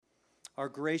Our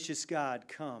gracious God,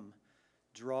 come,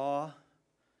 draw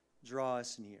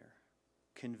us near.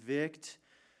 Convict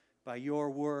by your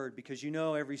word, because you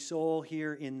know every soul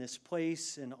here in this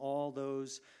place and all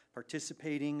those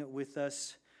participating with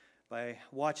us by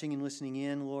watching and listening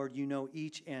in. Lord, you know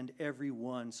each and every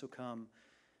one, so come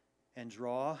and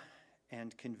draw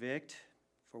and convict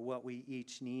for what we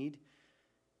each need.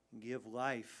 Give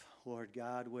life, Lord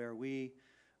God, where we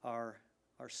are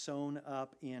sown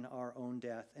up in our own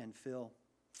death, and fill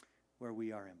where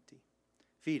we are empty.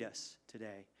 Feed us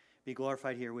today. Be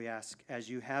glorified here, we ask, as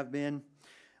you have been.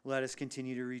 Let us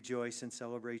continue to rejoice and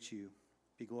celebrate you.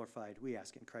 Be glorified, we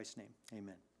ask in Christ's name.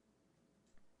 Amen.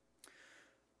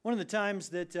 One of the times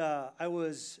that I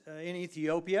was in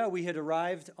Ethiopia, we had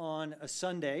arrived on a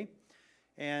Sunday,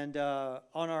 and on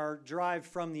our drive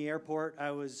from the airport, I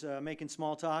was making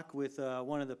small talk with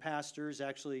one of the pastors.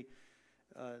 Actually,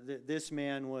 this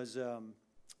man was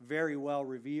very well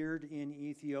revered in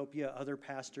Ethiopia. Other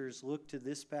pastors looked to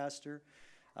this pastor,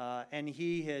 and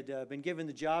he had been given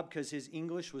the job because his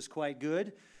English was quite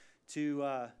good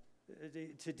to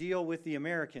deal with the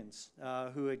Americans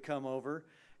who had come over.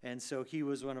 And so he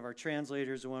was one of our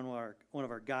translators, one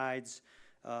of our guides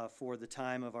for the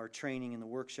time of our training and the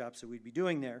workshops that we'd be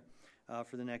doing there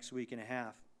for the next week and a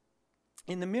half.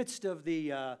 In the midst of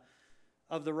the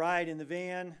ride in the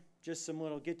van, just some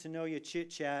little get-to-know-you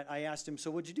chit-chat, I asked him, so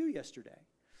what'd you do yesterday?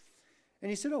 And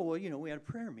he said, oh, well, we had a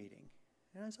prayer meeting.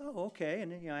 And I said, oh, okay.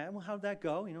 And well, how'd that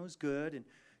go? It was good, and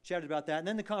chatted about that. And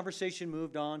then the conversation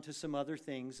moved on to some other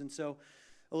things. And so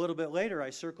a little bit later, I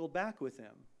circled back with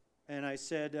him. And I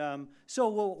said,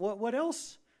 what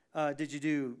else did you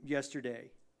do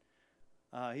yesterday?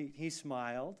 He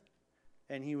smiled,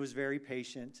 and he was very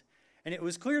patient. And it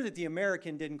was clear that the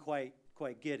American didn't quite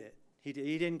get it. He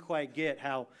didn't quite get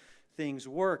how things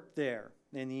worked there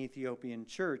in the Ethiopian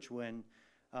church when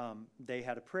they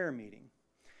had a prayer meeting.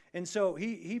 And so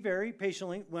he very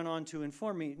patiently went on to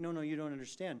inform me, no, you don't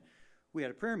understand. We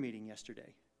had a prayer meeting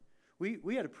yesterday.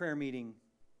 We had a prayer meeting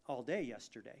all day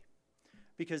yesterday,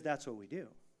 because that's what we do.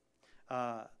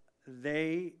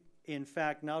 They, in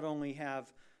fact, not only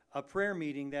have a prayer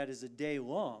meeting that is a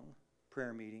day-long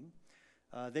prayer meeting,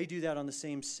 they do that on the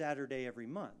same Saturday every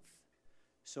month.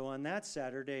 So on that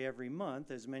Saturday every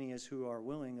month, as many as who are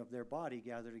willing of their body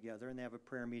gather together, and they have a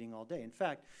prayer meeting all day. In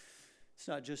fact, it's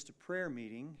not just a prayer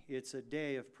meeting, it's a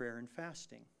day of prayer and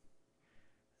fasting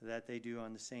that they do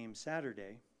on the same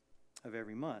Saturday of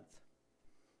every month.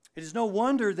 It is no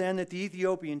wonder then that the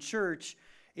Ethiopian church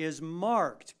is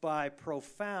marked by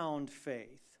profound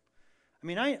faith.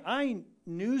 I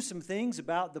knew some things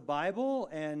about the Bible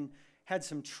and had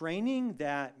some training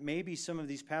that maybe some of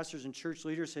these pastors and church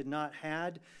leaders had not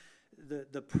had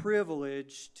the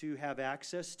privilege to have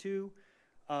access to.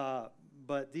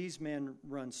 But these men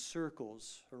run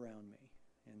circles around me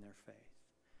in their faith.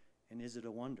 And is it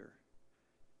a wonder?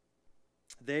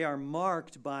 They are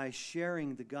marked by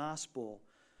sharing the gospel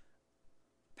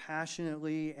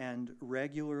passionately and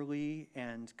regularly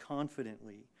and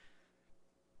confidently.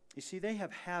 You see, they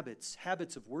have habits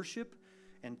of worship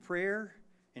and prayer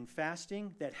and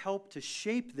fasting that help to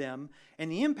shape them,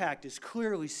 and the impact is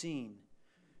clearly seen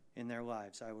in their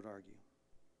lives, I would argue.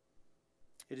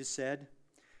 It is said,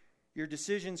 your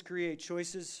decisions create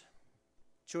choices,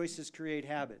 choices create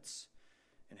habits,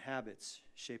 and habits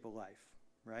shape a life,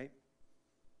 right?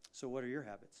 So what are your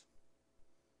habits?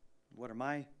 What are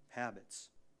my habits?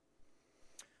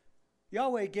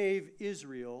 Yahweh gave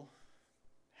Israel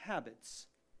habits,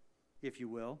 if you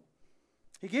will.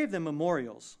 He gave them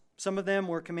memorials. Some of them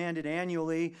were commanded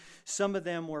annually. Some of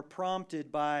them were prompted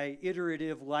by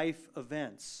iterative life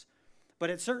events. But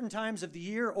at certain times of the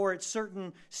year or at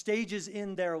certain stages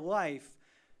in their life,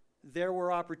 there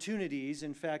were opportunities,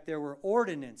 in fact, there were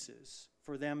ordinances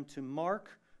for them to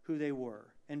mark who they were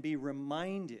and be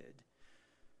reminded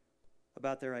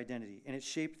about their identity, and it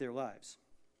shaped their lives.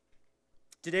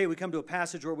 Today we come to a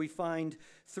passage where we find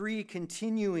 3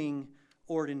 continuing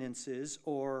ordinances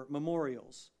or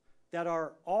memorials that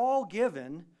are all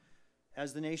given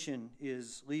as the nation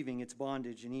is leaving its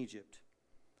bondage in Egypt.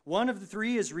 One of the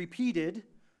 3 is repeated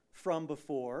from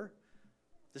before.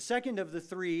 The second of the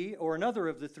 3, or another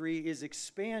of the 3, is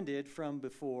expanded from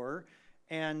before.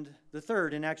 And the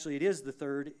third, and actually it is the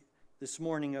third this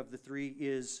morning of the 3,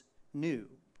 is new.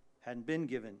 Hadn't been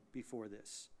given before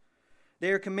this.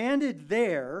 They are commanded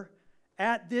there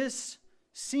at this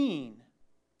scene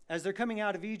as they're coming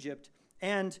out of Egypt,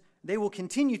 and they will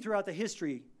continue throughout the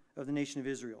history of the nation of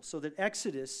Israel, so that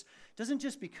Exodus doesn't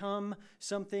just become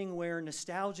something where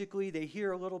nostalgically they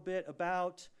hear a little bit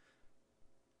about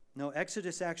No,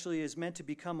 Exodus actually is meant to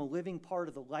become a living part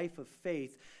of the life of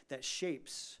faith that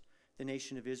shapes the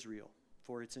nation of Israel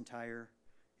for its entire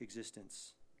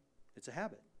existence. It's a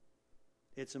habit.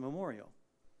 It's a memorial.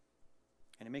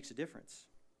 And it makes a difference.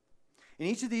 In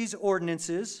each of these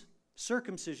ordinances,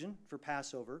 circumcision for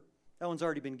Passover, that one's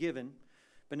already been given,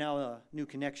 but now a new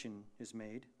connection is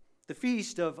made. The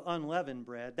Feast of Unleavened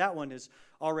Bread, that one has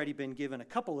already been given a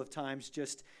couple of times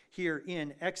just here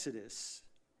in Exodus.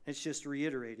 It's just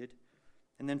reiterated.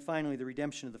 And then finally, the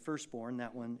redemption of the firstborn,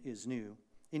 that one is new.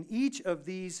 In each of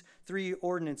these three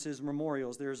ordinances,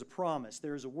 memorials, there is a promise.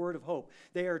 There is a word of hope.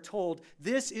 They are told,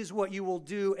 this is what you will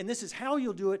do, and this is how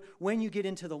you'll do it when you get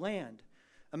into the land.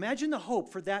 Imagine the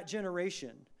hope for that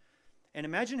generation. And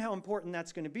imagine how important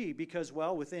that's going to be because,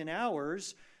 well, within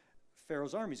hours,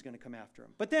 Pharaoh's army is going to come after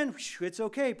them. But then it's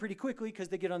okay pretty quickly because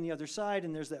they get on the other side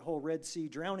and there's that whole Red Sea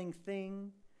drowning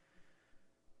thing.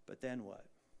 But then what?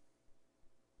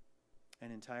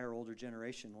 An entire older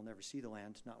generation will never see the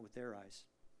land, not with their eyes.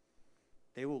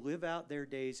 They will live out their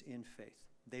days in faith.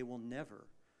 They will never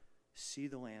see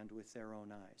the land with their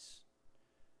own eyes.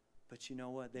 But you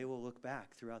know what? They will look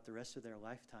back throughout the rest of their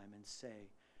lifetime and say,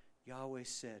 Yahweh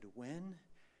said, when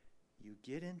you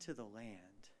get into the land,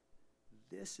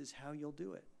 this is how you'll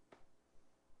do it.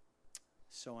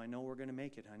 So I know we're going to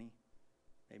make it, honey.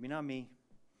 Maybe not me.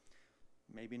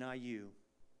 Maybe not you.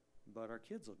 But our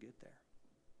kids will get there.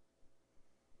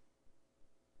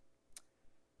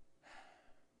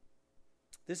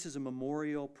 This is a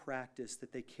memorial practice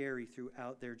that they carry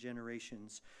throughout their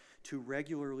generations to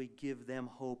regularly give them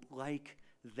hope like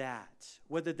that.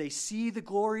 Whether they see the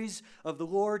glories of the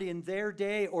Lord in their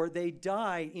day or they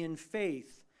die in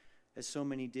faith, as so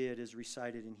many did, as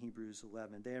recited in Hebrews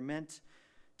 11. They are meant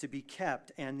to be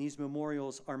kept, and these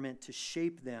memorials are meant to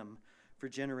shape them for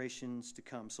generations to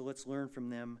come. So let's learn from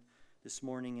them this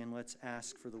morning, and let's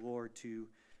ask for the Lord to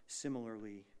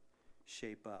similarly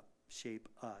shape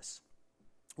us.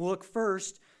 We'll look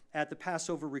first at the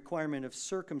Passover requirement of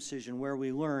circumcision, where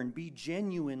we learn, be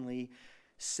genuinely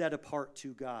set apart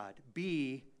to God.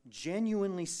 Be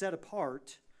genuinely set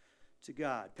apart to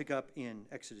God. Pick up in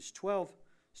Exodus 12,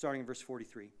 starting in verse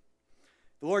 43.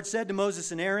 The Lord said to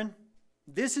Moses and Aaron,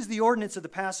 this is the ordinance of the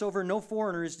Passover. No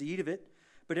foreigner is to eat of it,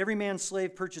 but every man's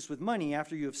slave purchased with money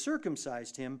after you have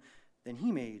circumcised him, then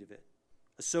he may eat of it.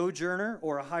 A sojourner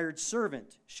or a hired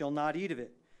servant shall not eat of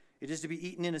it. It is to be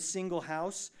eaten in a single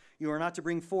house. You are not to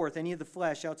bring forth any of the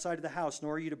flesh outside of the house,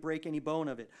 nor are you to break any bone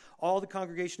of it. All the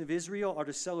congregation of Israel are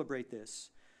to celebrate this.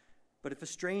 But if a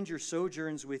stranger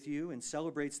sojourns with you and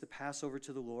celebrates the Passover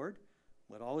to the Lord,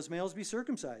 let all his males be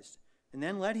circumcised, and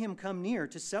then let him come near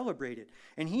to celebrate it.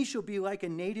 And he shall be like a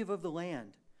native of the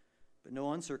land, but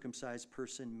no uncircumcised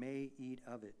person may eat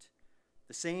of it.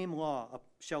 The same law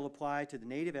shall apply to the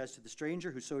native as to the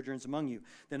stranger who sojourns among you.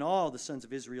 Then all the sons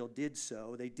of Israel did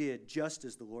so. They did just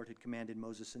as the Lord had commanded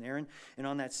Moses and Aaron. And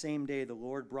on that same day, the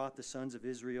Lord brought the sons of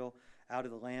Israel out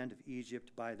of the land of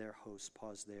Egypt by their hosts.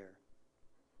 Pause there.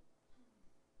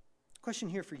 The question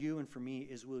here for you and for me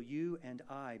is, will you and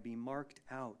I be marked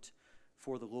out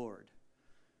for the Lord?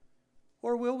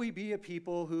 Or will we be a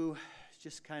people who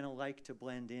just kind of like to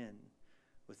blend in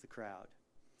with the crowd?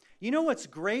 You know what's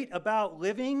great about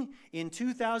living in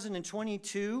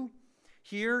 2022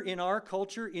 here in our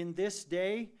culture in this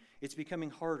day? It's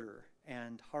becoming harder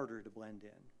and harder to blend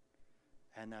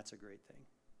in. And that's a great thing.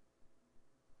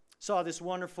 Saw this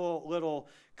wonderful little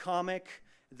comic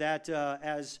that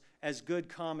as good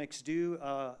comics do,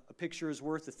 a picture is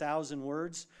worth 1,000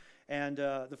 words. And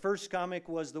the first comic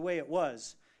was The Way It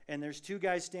Was. And there's two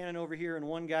guys standing over here and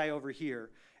one guy over here.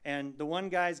 And the one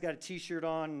guy's got a T-shirt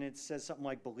on, and it says something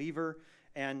like believer.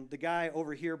 And the guy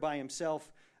over here by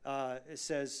himself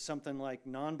says something like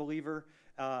non-believer.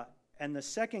 And the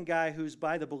second guy who's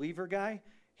by the believer guy,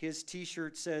 his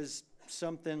T-shirt says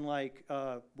something like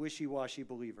wishy-washy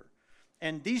believer.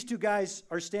 And these two guys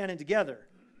are standing together,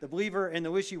 the believer and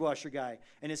the wishy-washy guy.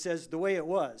 And it says the way it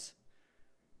was.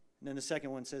 And then the second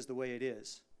one says the way it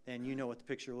is. And you know what the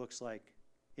picture looks like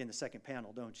in the second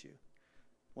panel, don't you?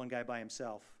 One guy by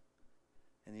himself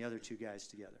and the other two guys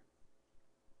together.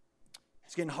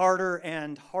 It's getting harder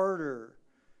and harder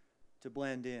to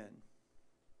blend in.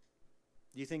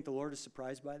 Do you think the Lord is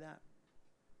surprised by that?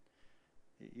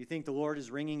 You think the Lord is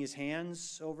wringing his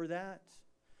hands over that?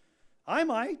 I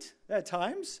might, at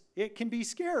times. It can be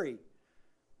scary.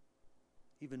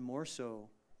 Even more so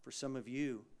for some of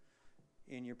you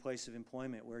in your place of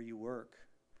employment where you work,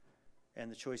 and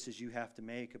the choices you have to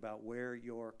make about where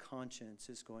your conscience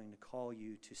is going to call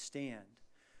you to stand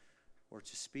or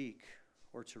to speak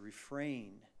or to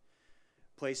refrain.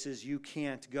 Places you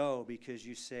can't go because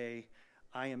you say,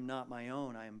 I am not my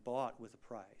own. I am bought with a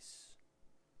price.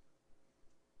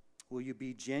 Will you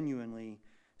be genuinely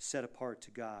set apart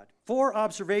to God? 4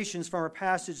 observations from our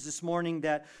passage this morning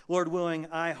that, Lord willing,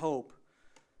 I hope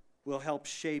will help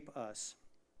shape us.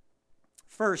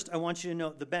 First, I want you to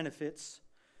note the benefits.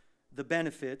 The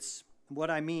benefits. What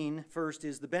I mean first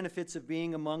is the benefits of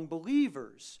being among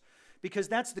believers, because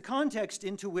that's the context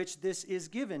into which this is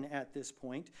given at this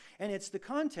point, and it's the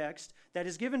context that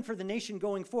is given for the nation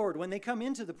going forward. When they come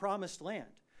into the promised land,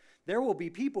 there will be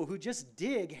people who just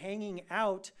dig hanging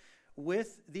out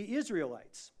with the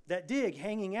Israelites, that dig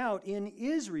hanging out in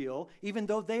Israel, even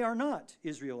though they are not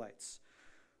Israelites.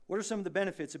 What are some of the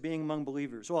benefits of being among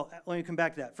believers? Well, let me come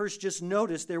back to that. First, just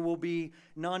notice there will be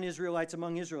among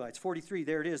Israelites. 43,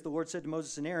 there it is. The Lord said to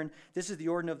Moses and Aaron, this is the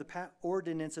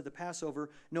ordinance of the Passover.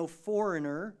 No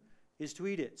foreigner is to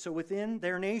eat it. So within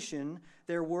their nation,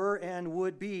 there were and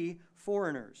would be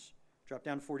foreigners. Drop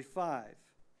down to 45.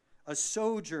 A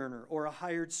sojourner or a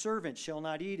hired servant shall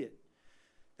not eat it.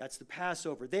 That's the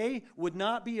Passover. They would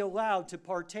not be allowed to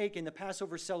partake in the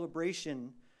Passover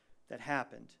celebration that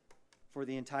happened for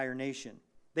the entire nation.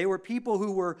 They were people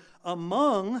who were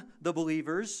among the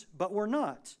believers, but were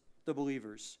not the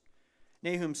believers.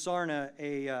 Nahum Sarna,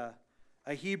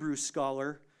 a Hebrew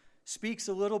scholar, speaks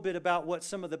a little bit about what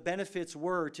some of the benefits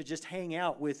were to just hang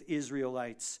out with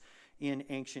Israelites in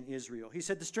ancient Israel. He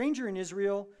said the stranger in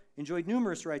Israel enjoyed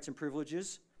numerous rights and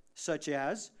privileges, such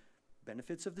as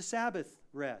benefits of the Sabbath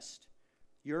rest.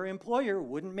 Your employer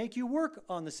wouldn't make you work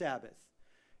on the Sabbath.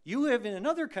 You live in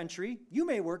another country, you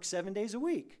may work 7 days a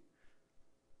week.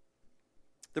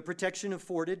 The protection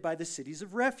afforded by the cities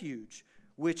of refuge,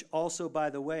 which also,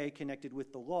 by the way, connected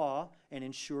with the law and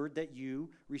ensured that you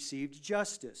received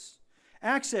justice.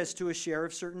 Access to a share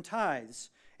of certain tithes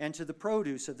and to the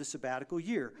produce of the sabbatical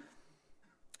year.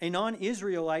 A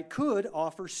non-Israelite could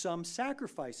offer some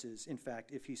sacrifices, in fact,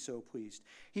 if he so pleased.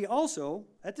 He also,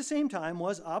 at the same time,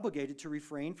 was obligated to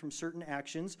refrain from certain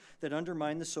actions that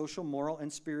undermine the social, moral,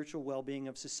 and spiritual well-being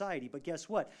of society. But guess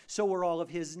what? So were all of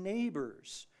his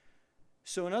neighbors.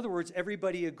 So in other words,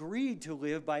 everybody agreed to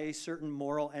live by a certain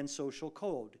moral and social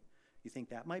code. You think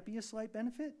that might be a slight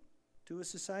benefit to a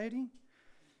society?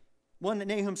 One that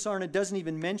Nahum Sarna doesn't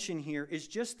even mention here is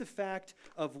just the fact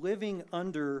of living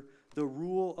under the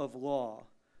rule of law,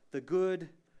 the good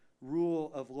rule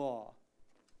of law.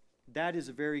 That is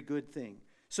a very good thing.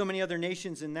 So many other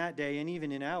nations in that day, and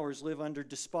even in ours, live under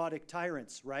despotic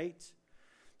tyrants, right?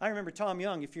 I remember Tom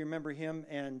Young, if you remember him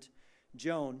and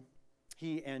Joan,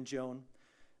 he and Joan,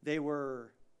 they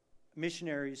were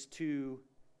missionaries to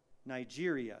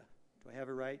Nigeria. Do I have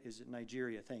it right? Is it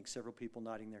Nigeria? Thanks. Several people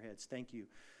nodding their heads. Thank you.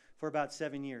 For about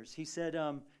 7 years. He said,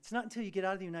 it's not until you get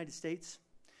out of the United States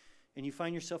and you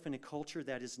find yourself in a culture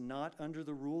that is not under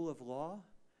the rule of law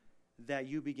that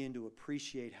you begin to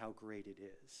appreciate how great it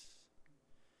is.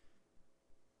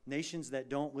 Nations that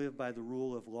don't live by the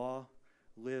rule of law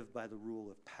live by the rule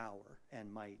of power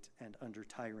and might and under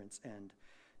tyrants and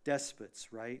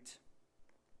despots, right?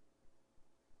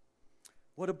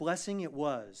 What a blessing it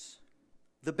was.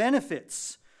 The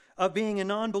benefits of being a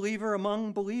non-believer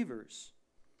among believers.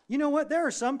 You know what? There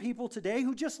are some people today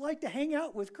who just like to hang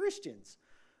out with Christians.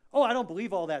 Oh, I don't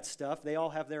believe all that stuff. They all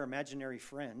have their imaginary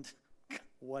friend.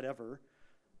 Whatever.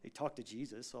 They talk to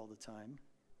Jesus all the time.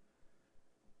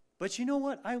 But you know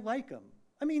what? I like them.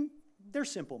 I mean, they're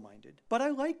simple-minded. But I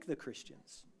like the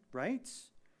Christians, right?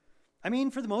 I mean,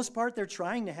 for the most part, they're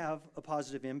trying to have a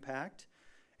positive impact.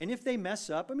 And if they mess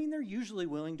up, I mean, they're usually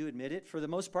willing to admit it. For the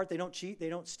most part, they don't cheat, they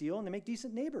don't steal, and they make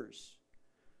decent neighbors.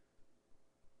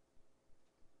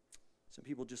 Some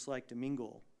people just like to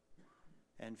mingle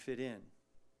and fit in.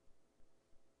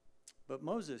 But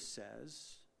Moses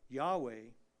says, Yahweh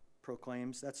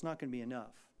proclaims, that's not going to be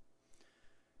enough.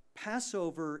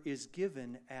 Passover is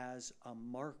given as a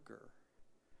marker.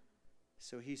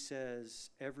 So he says,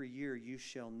 every year you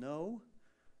shall know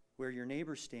where your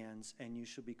neighbor stands, and you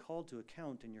shall be called to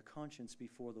account in your conscience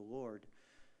before the Lord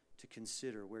to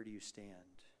consider, where do you stand?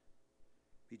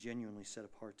 Be genuinely set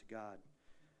apart to God.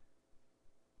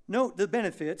 Note the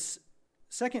benefits.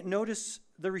 Second, notice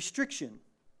the restriction.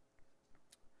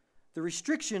 The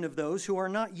restriction of those who are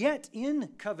not yet in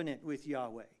covenant with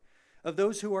Yahweh, of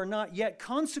those who are not yet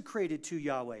consecrated to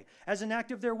Yahweh as an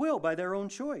act of their will by their own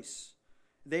choice.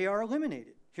 They are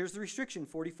eliminated. Here's the restriction,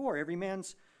 44. Every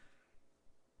man's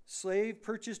slave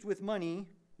purchased with money.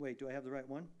 Wait, do I have the right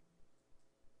one?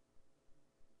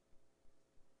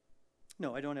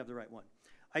 No, I don't have the right one.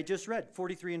 I just read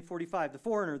 43 and 45. The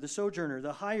foreigner, the sojourner,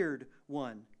 the hired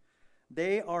one.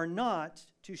 They are not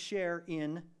to share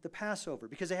in the Passover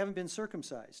because they haven't been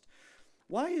circumcised.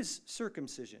 Why is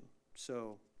circumcision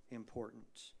so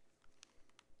important?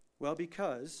 Well,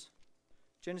 because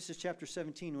Genesis chapter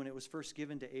 17, when it was first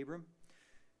given to Abram,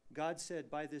 God said,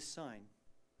 by this sign,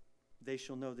 they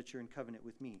shall know that you're in covenant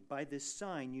with me. By this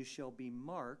sign you shall be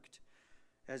marked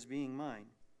as being mine.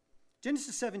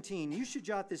 Genesis 17, you should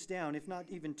jot this down, if not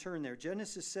even turn there.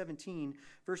 Genesis 17,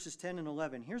 verses 10 and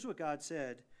 11. Here's what God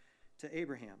said to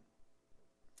Abraham.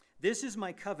 This is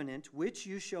my covenant, which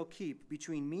you shall keep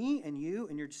between me and you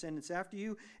and your descendants after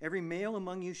you. Every male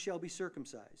among you shall be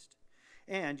circumcised.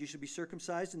 And you shall be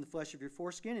circumcised in the flesh of your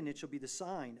foreskin, and it shall be the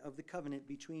sign of the covenant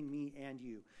between me and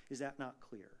you. Is that not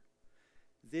clear?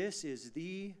 This is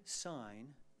the sign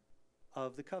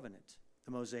of the covenant,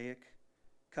 the Mosaic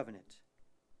covenant.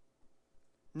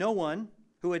 No one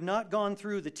who had not gone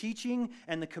through the teaching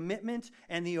and the commitment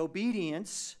and the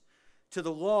obedience to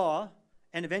the law,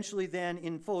 and eventually then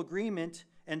in full agreement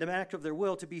and an act of their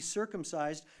will to be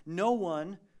circumcised, no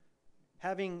one,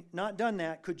 having not done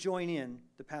that, could join in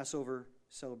the Passover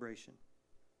celebration.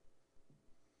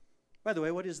 By the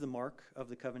way, what is the mark of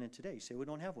the covenant today? You say, we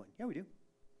don't have one. Yeah, we do.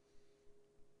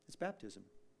 It's baptism.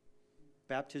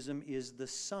 Baptism is the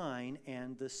sign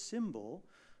and the symbol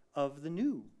of the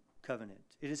new covenant.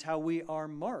 It is how we are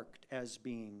marked as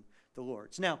being the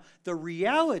Lord's. Now, the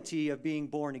reality of being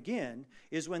born again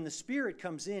is when the Spirit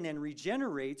comes in and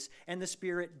regenerates and the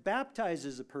Spirit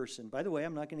baptizes a person. By the way,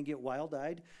 I'm not going to get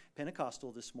wild-eyed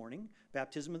Pentecostal this morning.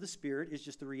 Baptism of the Spirit is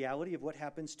just the reality of what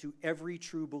happens to every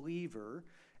true believer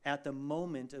at the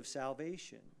moment of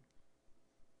salvation.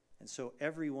 And so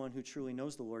everyone who truly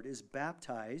knows the Lord is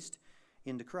baptized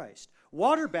into Christ.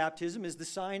 Water baptism is the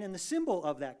sign and the symbol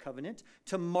of that covenant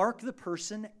to mark the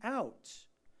person out.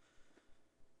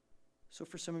 So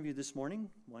for some of you this morning,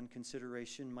 one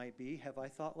consideration might be, have I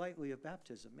thought lightly of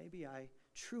baptism? Maybe I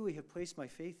truly have placed my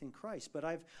faith in Christ, but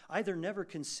I've either never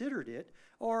considered it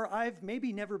or I've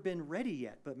maybe never been ready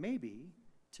yet. But maybe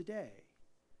today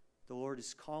the Lord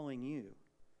is calling you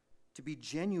to be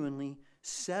genuinely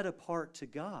set apart to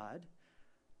God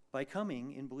by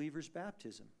coming in believer's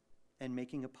baptism and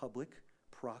making a public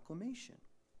proclamation.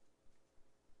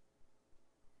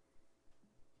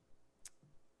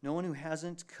 No one who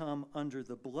hasn't come under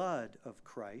the blood of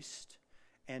Christ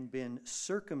and been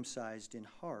circumcised in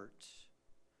heart,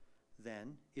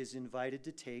 then, is invited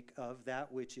to take of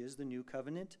that which is the new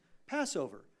covenant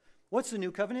Passover. What's the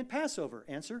new covenant Passover?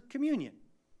 Answer, communion.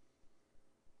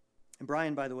 And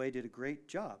Brian, by the way, did a great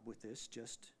job with this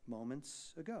just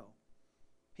moments ago.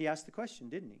 He asked the question,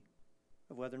 didn't he,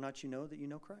 of whether or not you know that you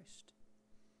know Christ.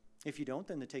 If you don't,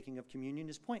 then the taking of communion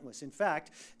is pointless. In fact,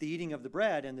 the eating of the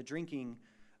bread and the drinking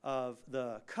of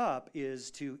the cup is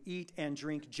to eat and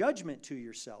drink judgment to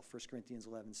yourself, 1 Corinthians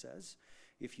 11 says,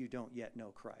 if you don't yet know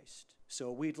Christ.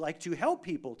 So we'd like to help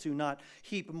people to not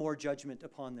heap more judgment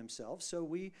upon themselves. So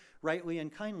we rightly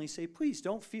and kindly say, please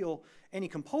don't feel any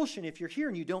compulsion if you're here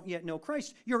and you don't yet know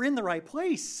Christ. You're in the right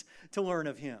place to learn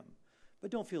of him. But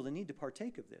don't feel the need to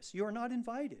partake of this. You are not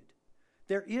invited.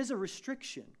 There is a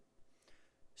restriction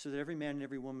so that every man and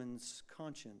every woman's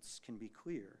conscience can be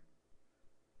clear.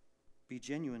 Be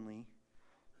genuinely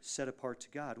set apart to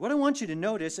God. What I want you to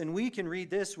notice, and we can read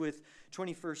this with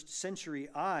 21st century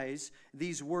eyes,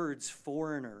 these words,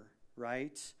 foreigner,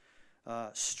 right?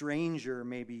 Stranger,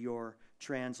 maybe your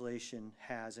translation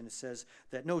has, and it says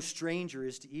that no stranger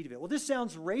is to eat of it. Well, this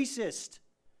sounds racist.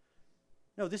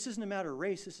 No, this isn't a matter of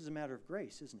race. This is a matter of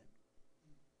grace, isn't it?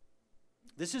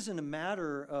 This isn't a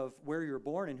matter of where you're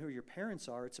born and who your parents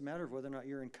are. It's a matter of whether or not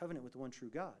you're in covenant with the one true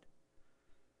God.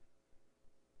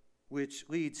 Which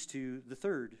leads to the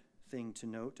third thing to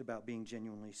note about being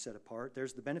genuinely set apart.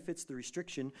 There's the benefits, the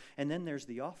restriction, and then there's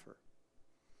the offer.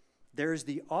 There's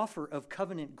the offer of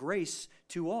covenant grace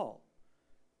to all.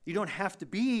 You don't have to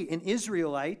be an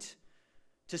Israelite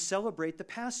to celebrate the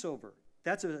Passover.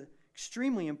 That's an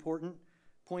extremely important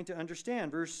point to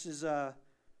understand. Verses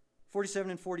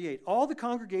 47 and 48. All the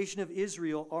congregation of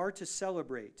Israel are to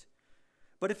celebrate.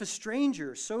 But if a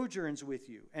stranger sojourns with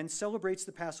you and celebrates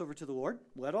the Passover to the Lord,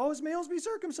 let all his males be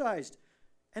circumcised,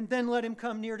 and then let him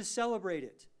come near to celebrate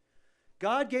it.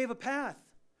 God gave a path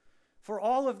for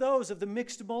all of those of the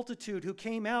mixed multitude who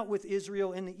came out with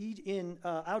Israel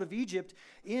out of Egypt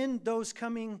in those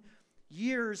coming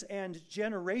years and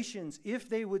generations, if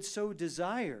they would so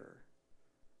desire.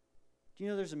 Do you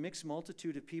know there's a mixed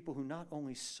multitude of people who not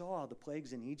only saw the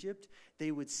plagues in Egypt, they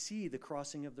would see the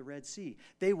crossing of the Red Sea.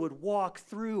 They would walk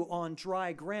through on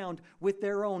dry ground with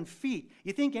their own feet.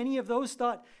 You think any of those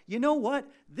thought, you know what,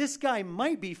 this guy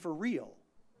might be for real?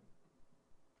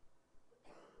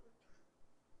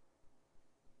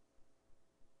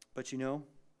 But you know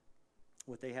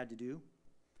what they had to do?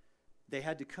 They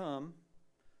had to come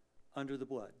under the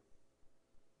blood.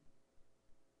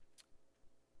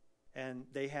 And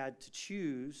they had to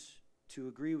choose to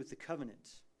agree with the covenant.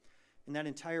 And that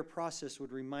entire process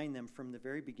would remind them from the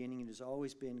very beginning, it has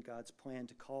always been God's plan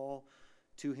to call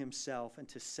to himself and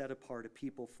to set apart a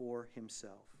people for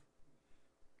himself.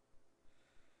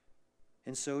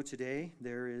 And so today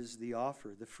there is the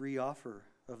offer, the free offer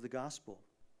of the gospel,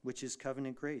 which is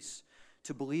covenant grace,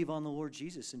 to believe on the Lord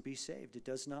Jesus and be saved. It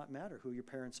does not matter who your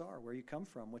parents are, where you come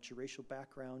from, what your racial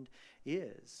background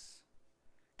is.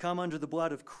 Come under the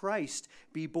blood of Christ,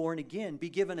 be born again, be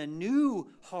given a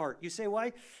new heart. You say,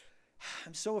 why?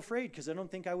 I'm so afraid because I don't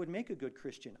think I would make a good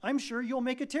Christian. I'm sure you'll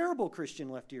make a terrible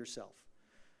Christian left to yourself.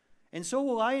 And so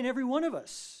will I and every one of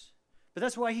us. But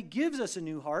that's why he gives us a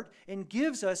new heart and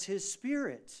gives us his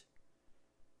Spirit.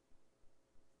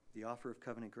 The offer of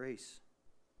covenant grace.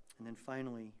 And then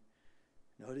finally,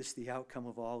 notice the outcome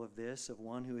of all of this, of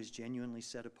one who is genuinely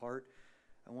set apart.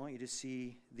 I want you to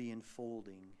see the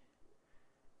enfolding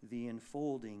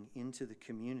into the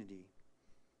community.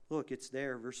 Look, it's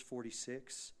there, verse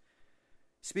 46.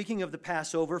 Speaking of the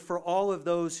Passover, for all of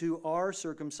those who are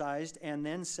circumcised and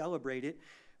then celebrate it,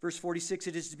 verse 46,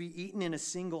 it is to be eaten in a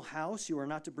single house. You are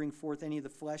not to bring forth any of the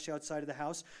flesh outside of the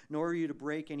house, nor are you to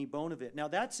break any bone of it. Now,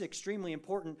 that's extremely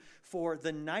important for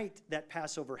the night that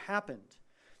Passover happened.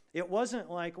 It wasn't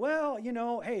like, well,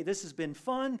 hey, this has been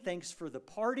fun. Thanks for the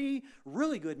party.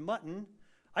 Really good mutton.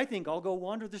 I think I'll go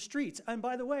wander the streets. And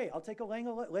by the way, I'll take a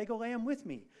Lego lamb with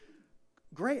me.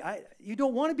 Great. You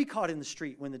don't want to be caught in the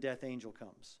street when the death angel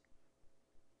comes.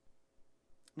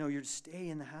 No, you're to stay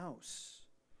in the house.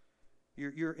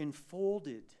 You're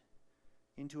enfolded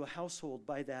into a household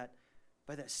by that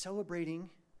celebrating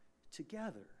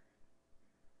together,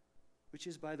 which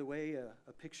is, by the way,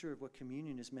 a picture of what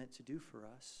communion is meant to do for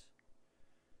us.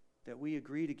 That we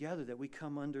agree together, that we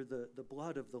come under the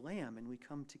blood of the Lamb and we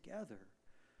come together.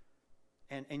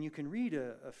 And you can read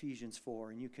Ephesians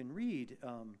 4, and you can read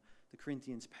the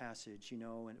Corinthians passage,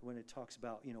 and when it talks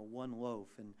about, one loaf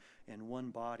and one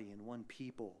body and one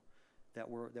people that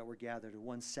were gathered, or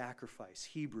one sacrifice.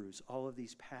 Hebrews, all of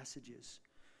these passages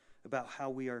about how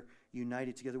we are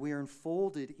united together. We are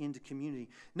enfolded into community.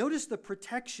 Notice the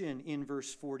protection in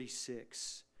verse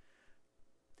 46.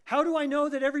 How do I know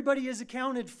that everybody is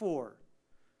accounted for?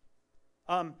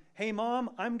 Hey,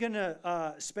 Mom, I'm going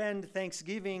to spend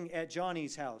Thanksgiving at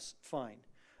Johnny's house. Fine.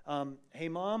 Hey,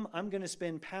 Mom, I'm going to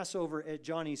spend Passover at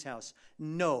Johnny's house.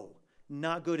 No,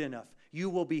 not good enough. You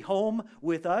will be home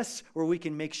with us where we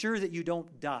can make sure that you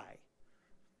don't die.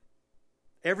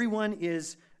 Everyone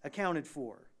is accounted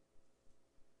for.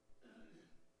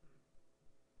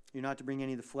 You're not to bring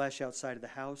any of the flesh outside of the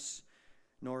house,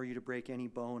 nor are you to break any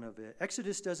bone of it.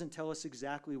 Exodus doesn't tell us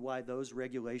exactly why those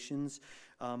regulations.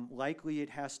 Likely it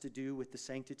has to do with the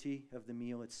sanctity of the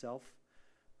meal itself,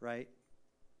 right?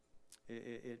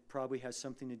 It probably has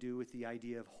something to do with the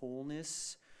idea of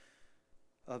wholeness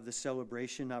of the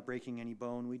celebration, not breaking any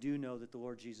bone. We do know that the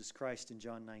Lord Jesus Christ in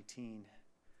John 19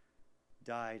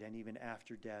 died, and even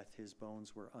after death, his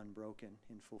bones were unbroken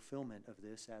in fulfillment of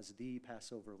this as the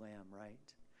Passover lamb, right?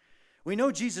 We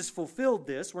know Jesus fulfilled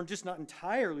this. We're just not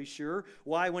entirely sure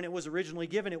why, when it was originally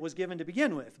given, it was given to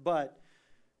begin with, but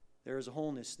there is a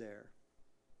wholeness there.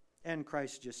 And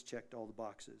Christ just checked all the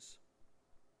boxes.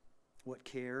 What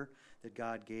care that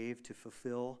God gave to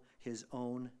fulfill his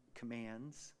own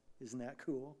commands. Isn't that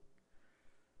cool?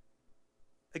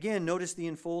 Again, notice the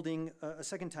enfolding a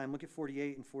second time. Look at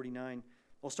 48 and 49.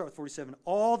 I'll start with 47.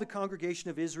 All the congregation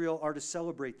of Israel are to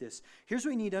celebrate this. Here's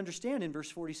what you need to understand in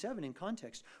verse 47 in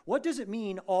context. What does it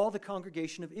mean, all the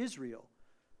congregation of Israel?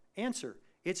 Answer,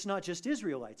 it's not just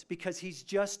Israelites, because he's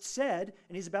just said,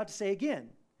 and he's about to say again,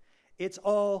 it's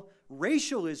all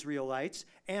racial Israelites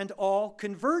and all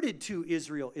converted to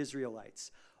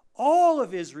Israelites. All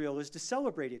of Israel is to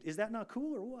celebrate it. Is that not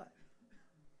cool or what?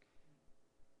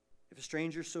 If a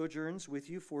stranger sojourns with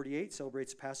you, 48,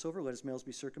 celebrates Passover, let his males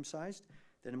be circumcised,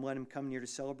 then let him come near to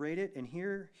celebrate it. And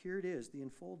here it is, the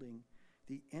enfolding.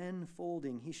 The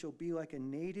enfolding. He shall be like a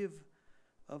native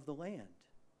of the land.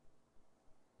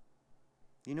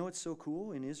 You know what's so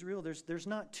cool in Israel? There's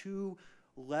not two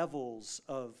levels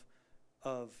of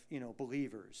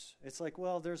believers. It's like,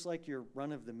 well, there's like your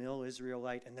run-of-the-mill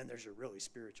Israelite, and then there's your really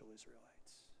spiritual Israelites.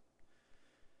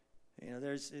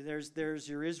 There's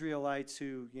your Israelites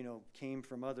who, came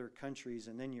from other countries,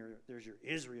 and then there's your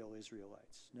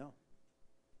Israelites.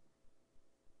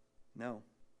 No.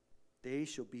 They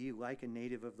shall be like a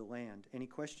native of the land. Any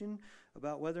question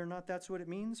about whether or not that's what it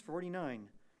means? 49.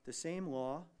 The same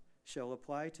law shall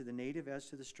apply to the native as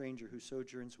to the stranger who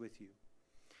sojourns with you.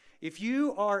 If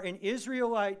you are an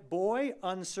Israelite boy,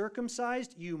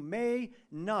 uncircumcised, you may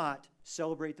not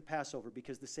celebrate the Passover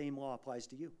because the same law applies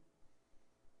to you.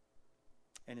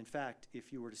 And in fact,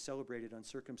 if you were to celebrate it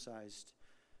uncircumcised,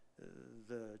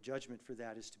 the judgment for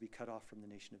that is to be cut off from the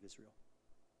nation of Israel.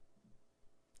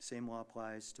 The same law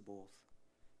applies to both.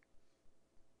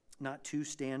 Not two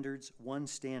standards, one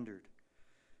standard.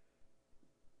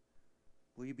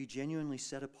 Will you be genuinely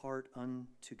set apart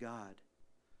unto God?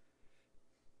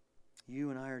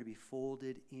 You and I are to be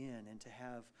folded in and to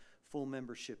have full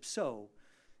membership. So,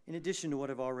 in addition to what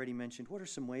I've already mentioned, what are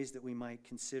some ways that we might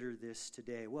consider this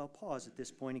today? Well, pause at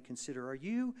this point and consider, are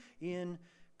you in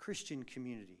Christian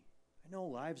community? I know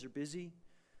lives are busy,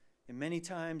 and many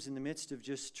times in the midst of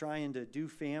just trying to do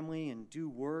family and do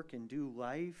work and do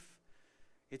life,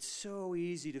 it's so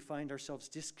easy to find ourselves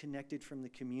disconnected from the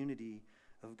community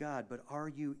of God. But are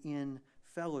you in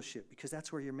fellowship? Because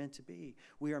that's where you're meant to be.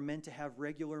 We are meant to have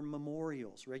regular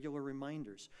memorials, regular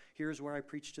reminders. Here's where I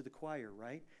preach to the choir,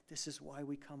 right? This is why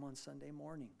we come on Sunday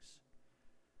mornings,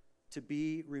 to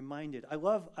be reminded. I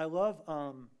love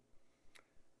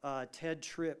Ted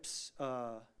Tripp's,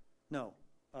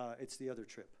 it's the other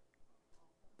Tripp.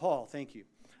 Paul, thank you.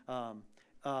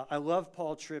 I love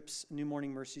Paul Tripp's New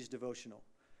Morning Mercies devotional,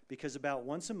 because about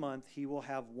once a month he will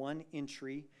have one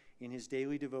entry in his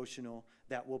daily devotional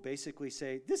that will basically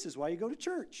say, this is why you go to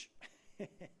church.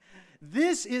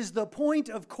 This is the point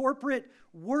of corporate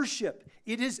worship.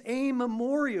 It is a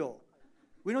memorial.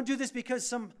 We don't do this because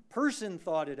some person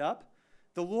thought it up.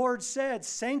 The Lord said,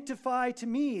 sanctify to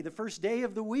me the first day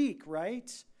of the week,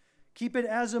 right? Keep it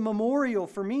as a memorial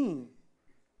for me.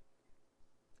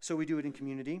 So we do it in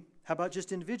community. How about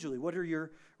just individually? What are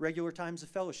your regular times of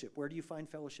fellowship? Where do you find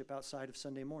fellowship outside of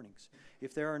Sunday mornings?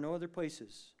 If there are no other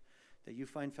places that you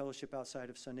find fellowship outside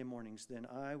of Sunday mornings, then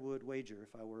I would wager,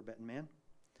 if I were a betting man,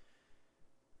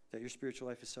 that your spiritual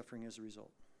life is suffering as a result.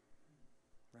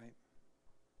 Right?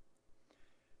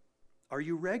 Are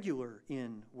you regular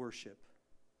in worship?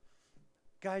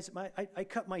 Guys, I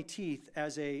cut my teeth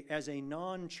as a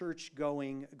non-church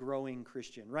going, growing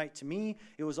Christian, right? To me,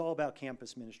 it was all about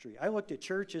campus ministry. I looked at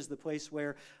church as the place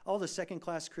where all the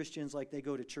second-class Christians, like, they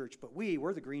go to church. But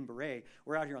we're the Green Beret.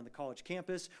 We're out here on the college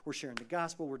campus. We're sharing the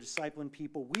gospel. We're discipling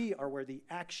people. We are where the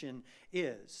action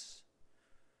is.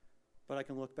 But I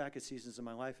can look back at seasons of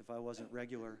my life, if I wasn't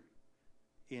regular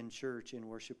in church, in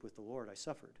worship with the Lord, I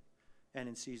suffered. And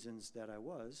in seasons that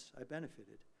I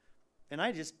benefited. And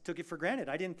I just took it for granted.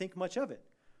 I didn't think much of it.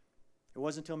 It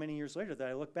wasn't until many years later that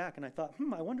I looked back and I thought,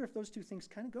 I wonder if those two things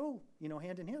kind of go,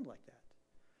 hand in hand like that.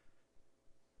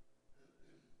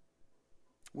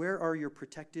 Where are your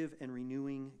protective and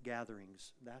renewing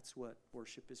gatherings? That's what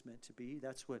worship is meant to be.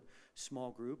 That's what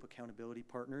small group, accountability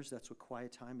partners, that's what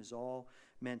quiet time is all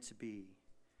meant to be.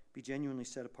 Be genuinely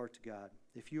set apart to God.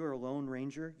 If you are a lone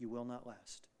ranger, you will not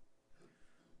last.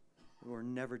 You are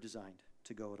never designed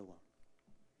to go it alone.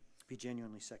 Be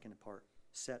genuinely set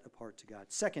apart to God.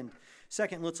 Second,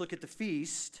 let's look at the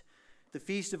Feast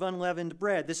of Unleavened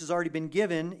Bread. This has already been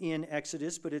given in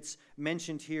Exodus, but it's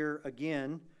mentioned here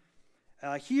again.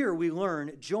 Here we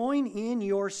learn, join in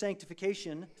your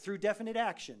sanctification through definite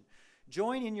action.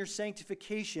 Join in your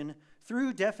sanctification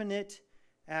through definite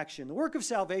action. The work of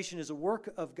salvation is a work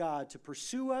of God to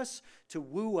pursue us, to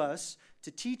woo us,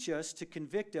 to teach us, to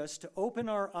convict us, to open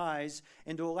our eyes,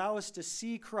 and to allow us to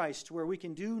see Christ where we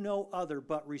can do no other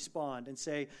but respond and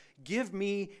say, give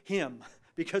me him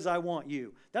because I want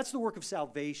you. That's the work of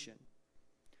salvation.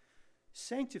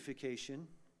 Sanctification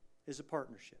is a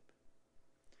partnership.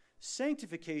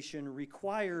 Sanctification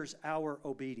requires our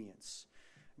obedience.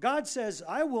 God says,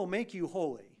 I will make you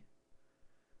holy.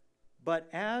 But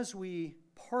as we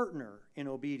partner in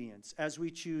obedience, as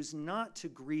we choose not to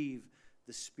grieve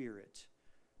the Spirit,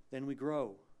 then we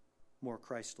grow more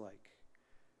Christ-like.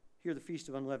 Here, the Feast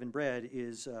of Unleavened Bread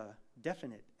is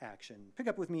definite action. Pick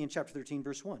up with me in chapter 13,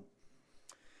 verse 1.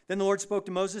 Then the Lord spoke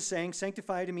to Moses, saying,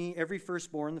 sanctify to me every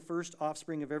firstborn, the first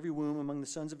offspring of every womb among the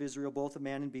sons of Israel, both of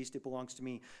man and beast, it belongs to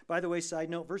me. By the way, side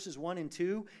note, verses 1 and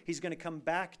 2, he's going to come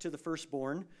back to the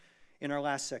firstborn in our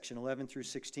last section, 11 through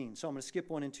 16. So I'm going to skip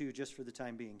 1 and 2 just for the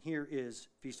time being. Here is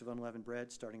Feast of Unleavened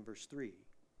Bread, starting verse 3.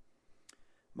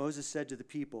 Moses said to the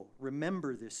people,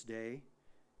 remember this day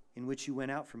in which you went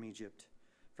out from Egypt,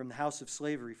 from the house of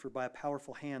slavery, for by a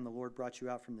powerful hand the Lord brought you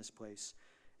out from this place,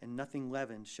 and nothing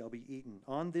leavened shall be eaten.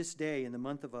 On this day in the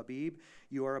month of Abib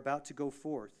you are about to go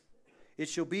forth. It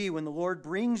shall be when the Lord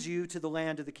brings you to the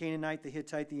land of the Canaanite, the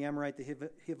Hittite, the Amorite, the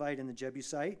Hivite, and the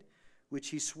Jebusite, which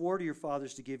he swore to your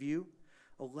fathers to give you,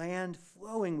 a land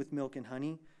flowing with milk and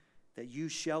honey, that you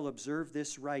shall observe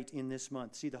this rite in this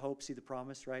month. See the hope, see the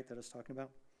promise, right, that I was talking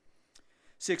about?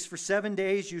 6, for 7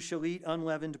 days you shall eat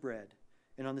unleavened bread,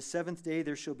 and on the seventh day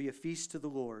there shall be a feast to the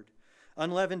Lord.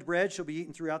 Unleavened bread shall be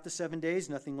eaten throughout the 7 days.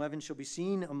 Nothing leavened shall be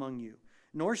seen among you,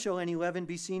 nor shall any leaven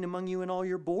be seen among you in all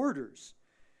your borders.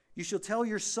 You shall tell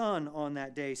your son on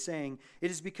that day, saying,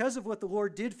 it is because of what the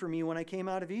Lord did for me when I came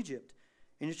out of Egypt.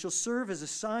 And it shall serve as a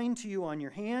sign to you on your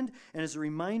hand and as a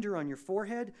reminder on your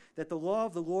forehead, that the law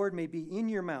of the Lord may be in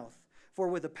your mouth. For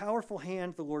with a powerful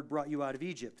hand the Lord brought you out of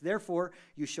Egypt. Therefore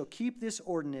you shall keep this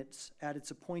ordinance at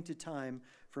its appointed time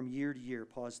from year to year.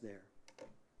 Pause there.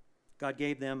 God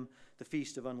gave them the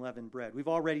Feast of Unleavened Bread. We've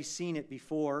already seen it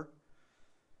before.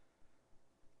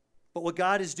 But what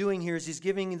God is doing here is he's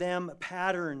giving them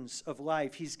patterns of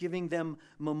life. He's giving them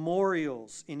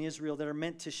memorials in Israel that are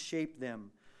meant to shape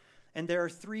them. And there are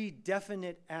 3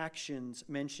 definite actions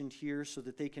mentioned here so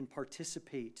that they can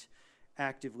participate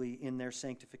actively in their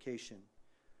sanctification.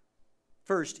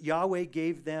 First, Yahweh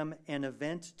gave them an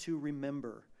event to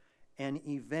remember. An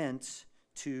event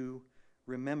to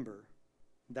remember.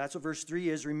 That's what verse 3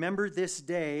 is. Remember this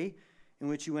day in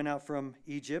which you went out from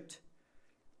Egypt.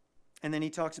 And then he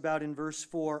talks about in verse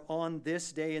 4, on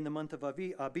this day in the month of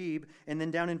Abib. And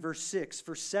then down in verse 6,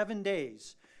 for 7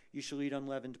 days you shall eat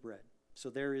unleavened bread. So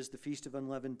there is the Feast of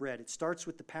Unleavened Bread. It starts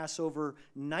with the Passover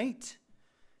night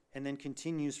and then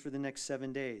continues for the next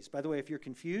 7 days. By the way, if you're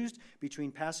confused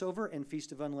between Passover and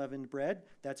Feast of Unleavened Bread,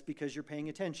 that's because you're paying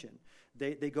attention.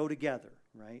 They go together,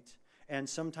 right? And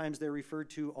sometimes they're referred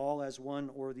to all as one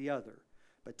or the other.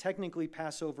 But technically,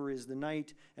 Passover is the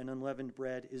night and unleavened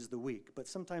bread is the week. But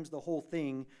sometimes the whole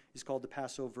thing is called the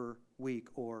Passover week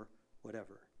or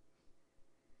whatever.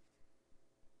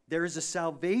 There is a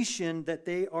salvation that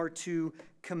they are to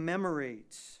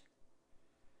commemorate.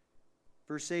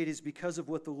 Verse 8 is because of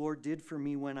what the Lord did for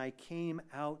me when I came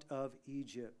out of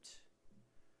Egypt.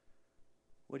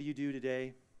 What do you do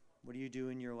today? What do you do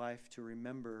in your life to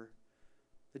remember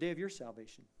the day of your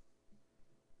salvation?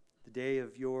 The day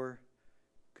of your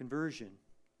conversion.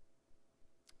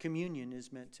 Communion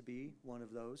is meant to be one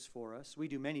of those for us. We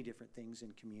do many different things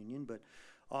in communion, but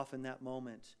often that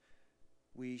moment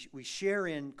we share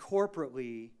in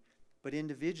corporately, but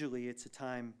individually it's a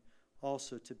time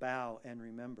also to bow and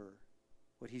remember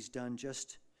what he's done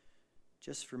just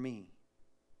for me.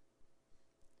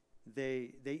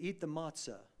 They eat the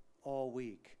matzah all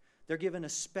week. They're given a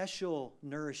special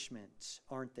nourishment,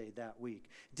 aren't they, that week?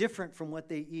 Different from what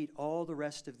they eat all the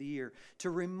rest of the year. To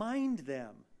remind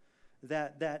them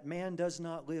that man does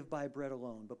not live by bread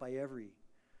alone, but by every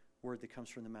word that comes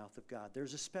from the mouth of God.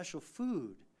 There's a special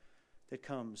food that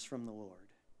comes from the Lord.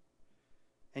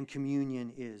 And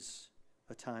communion is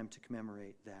a time to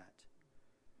commemorate that.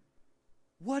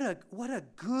 What a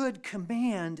good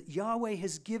command Yahweh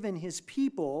has given his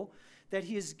people, that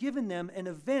he has given them an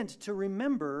event to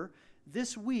remember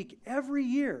this week, every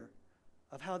year,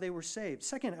 of how they were saved.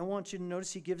 Second, I want you to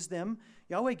notice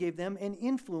Yahweh gave them an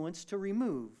influence to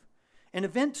remove. An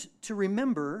event to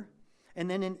remember, and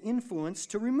then an influence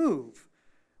to remove.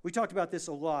 We talked about this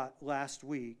a lot last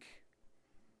week,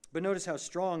 but notice how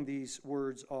strong these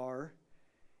words are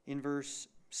in verse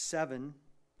 7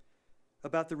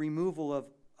 about the removal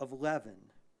of leaven.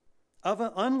 Of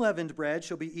unleavened bread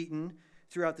shall be eaten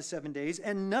throughout the 7 days,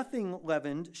 and nothing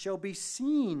leavened shall be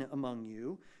seen among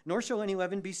you, nor shall any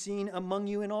leaven be seen among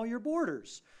you in all your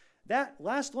borders. That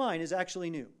last line is actually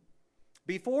new.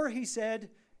 Before he said,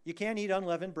 you can't eat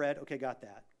unleavened bread. Okay, got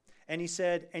that. And he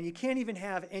said, and you can't even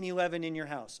have any leaven in your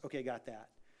house. Okay, got that.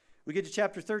 We get to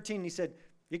chapter 13, and he said,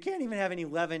 you can't even have any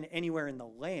leaven anywhere in the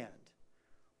land.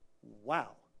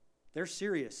 Wow. They're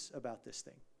serious about this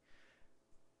thing.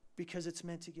 Because it's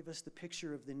meant to give us the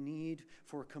picture of the need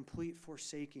for a complete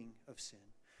forsaking of sin.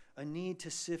 A need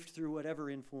to sift through whatever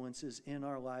influences in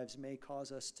our lives may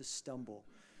cause us to stumble.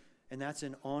 And that's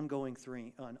an ongoing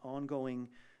thing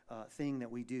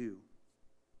that we do.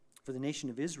 For the nation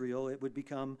of Israel, it would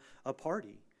become a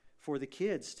party for the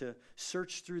kids to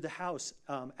search through the house.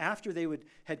 After they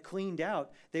had cleaned out,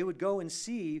 they would go and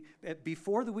see.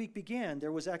 Before the week began,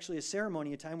 there was actually a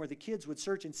ceremony, a time where the kids would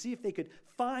search and see if they could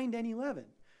find any leaven.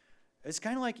 It's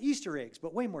kind of like Easter eggs,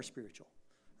 but way more spiritual,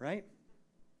 right?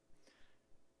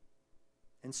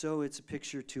 And so it's a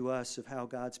picture to us of how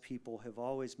God's people have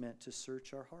always meant to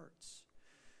search our hearts.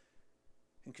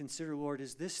 And consider, Lord,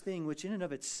 is this thing, which in and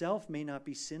of itself may not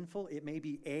be sinful, it may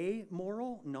be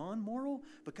amoral, non-moral,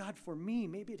 but God, for me,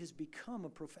 maybe it has become a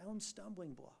profound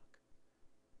stumbling block.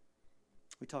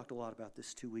 We talked a lot about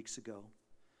this 2 weeks ago,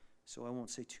 so I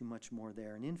won't say too much more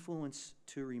there. An influence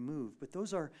to remove, but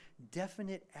those are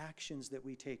definite actions that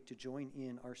we take to join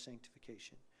in our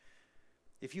sanctification.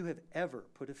 If you have ever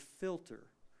put a filter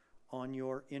on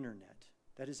your internet,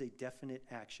 That is a definite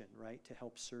action, right, to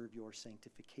help serve your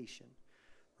sanctification,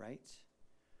 right?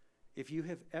 If you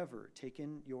have ever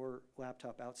taken your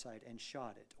laptop outside and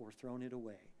shot it or thrown it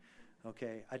away,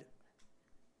 okay, it's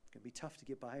going to be tough to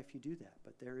get by if you do that,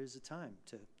 but there is a time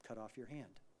to cut off your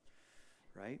hand,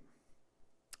 right?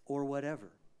 Or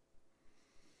whatever.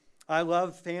 I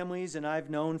love families, and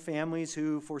I've known families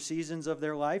who, for seasons of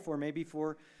their life, or maybe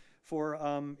for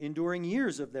enduring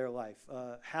years of their life,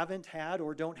 haven't had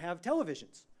or don't have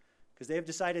televisions because they have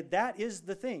decided that is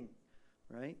the thing,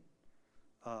 right?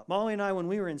 Molly and I, when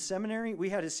we were in seminary, we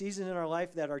had a season in our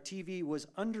life that our TV was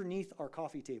underneath our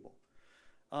coffee table.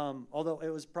 Although it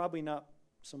was probably not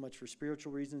so much for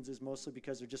spiritual reasons as mostly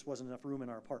because there just wasn't enough room in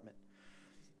our apartment.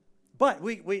 But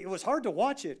it was hard to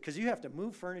watch it because you have to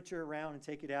move furniture around and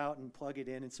take it out and plug it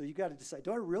in. And so you got to decide,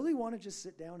 do I really want to just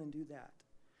sit down and do that?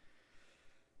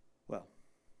 Well,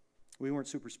 we weren't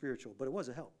super spiritual, but it was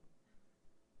a help.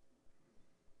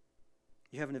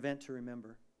 You have an event to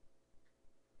remember.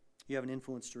 You have an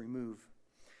influence to remove.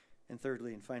 And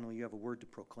thirdly and finally, you have a word to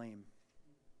proclaim.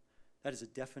 That is a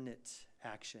definite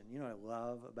action. You know what I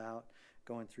love about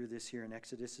going through this here in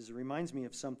Exodus is it reminds me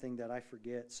of something that I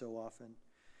forget so often.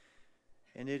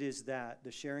 And it is that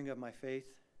the sharing of my faith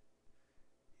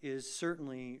is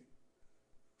certainly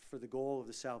for the goal of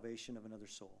the salvation of another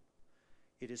soul.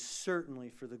 It is certainly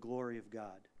for the glory of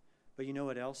God. But you know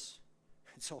what else?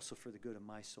 It's also for the good of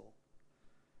my soul.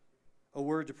 A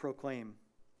word to proclaim.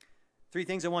 3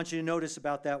 things I want you to notice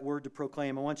about that word to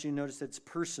proclaim. I want you to notice that it's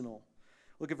personal.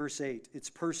 Look at verse 8.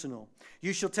 It's personal.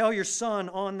 You shall tell your son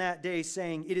on that day,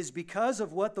 saying, it is because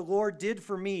of what the Lord did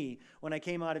for me when I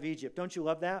came out of Egypt. Don't you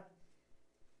love that?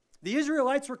 The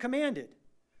Israelites were commanded.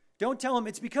 Don't tell them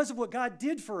it's because of what God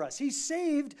did for us. He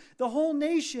saved the whole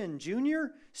nation,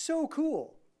 Junior. So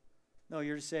cool. No,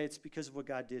 you're to say it's because of what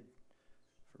God did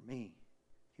for me.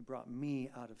 He brought me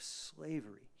out of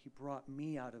slavery. He brought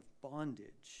me out of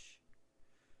bondage.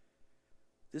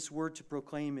 This word to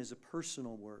proclaim is a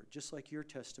personal word, just like your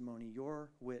testimony,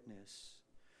 your witness.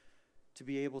 To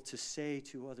be able to say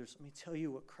to others, let me tell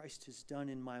you what Christ has done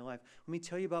in my life. Let me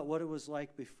tell you about what it was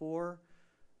like before,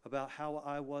 about how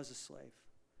I was a slave.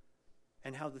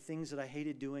 And how the things that I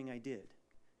hated doing, I did.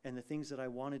 And the things that I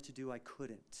wanted to do, I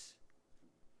couldn't.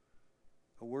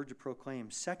 A word to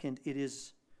proclaim. Second, it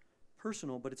is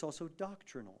personal, but it's also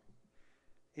doctrinal.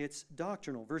 It's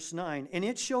doctrinal. Verse 9, and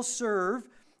it shall serve,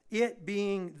 it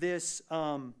being this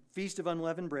Feast of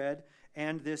Unleavened Bread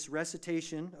and this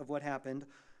recitation of what happened,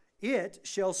 it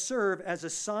shall serve as a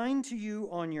sign to you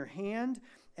on your hand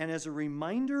and as a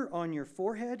reminder on your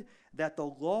forehead that the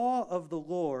law of the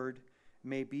Lord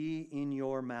may be in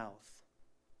your mouth.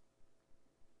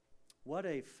 What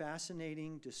a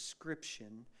fascinating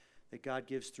description that God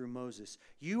gives through Moses.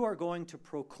 You are going to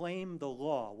proclaim the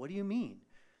law. What do you mean?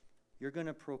 You're going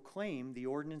to proclaim the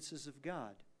ordinances of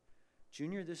God.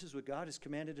 Junior, this is what God has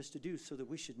commanded us to do so that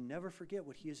we should never forget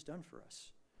what he has done for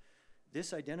us.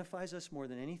 This identifies us more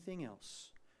than anything else.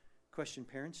 Question,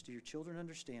 parents, do your children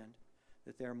understand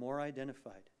that they are more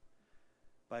identified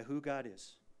by who God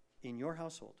is in your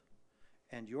household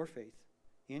and your faith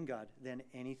in God than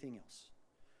anything else?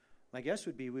 My guess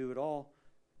would be we would all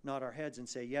nod our heads and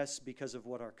say yes because of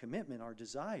what our commitment, our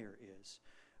desire is.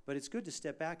 But it's good to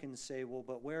step back and say, well,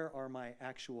 but where are my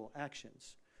actual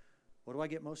actions? What do I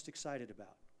get most excited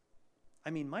about?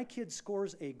 I mean, my kid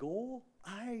scores a goal,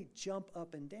 I jump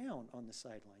up and down on the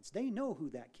sidelines. They know who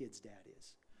that kid's dad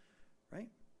is, right?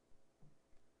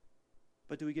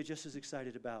 But do we get just as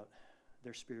excited about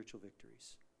their spiritual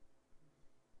victories?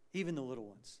 Even the little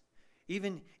ones.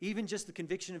 Even just the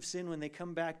conviction of sin when they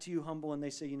come back to you humble and they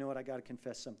say, you know what, I got to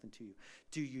confess something to you.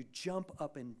 Do you jump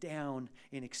up and down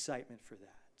in excitement for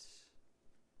that?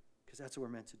 Because that's what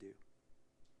we're meant to do.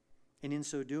 And in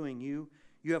so doing, you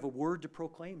have a word to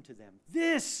proclaim to them.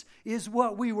 This is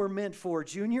what we were meant for,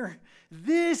 Junior.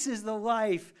 This is the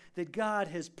life that God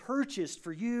has purchased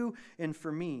for you and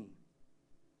for me.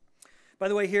 By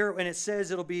the way, here, when it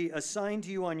says it'll be a sign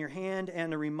to you on your hand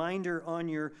and a reminder on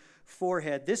your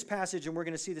forehead, this passage, and we're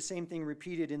going to see the same thing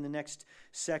repeated in the next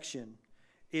section,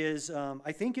 is,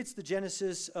 I think it's the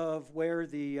genesis of where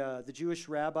the Jewish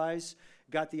rabbis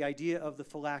got the idea of the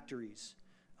phylacteries,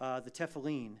 the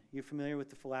tefillin. You familiar with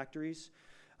the phylacteries?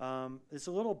 It's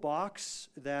a little box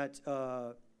that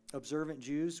observant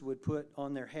Jews would put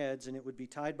on their heads, and it would be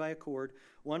tied by a cord,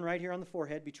 one right here on the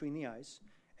forehead between the eyes,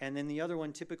 and then the other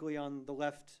one typically on the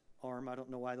left arm. I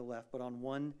don't know why the left, but on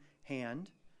one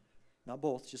hand. Not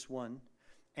both, just one.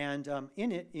 And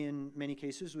in it, in many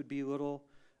cases, would be little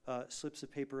slips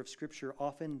of paper of Scripture,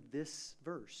 often this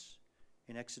verse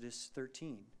in Exodus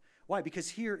 13. Why? Because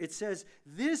here it says,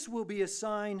 this will be a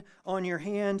sign on your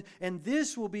hand, and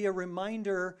this will be a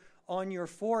reminder on your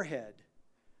forehead.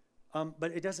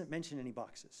 But it doesn't mention any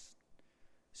boxes.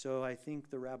 So I think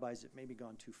the rabbis have maybe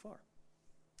gone too far.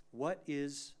 What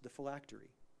is the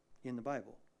phylactery in the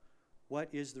Bible? What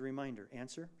is the reminder?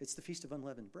 Answer, it's the Feast of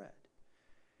Unleavened Bread.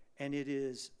 And it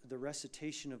is the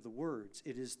recitation of the words.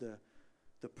 It is the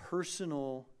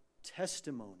personal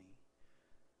testimony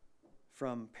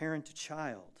from parent to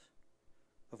child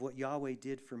of what Yahweh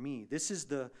did for me. This is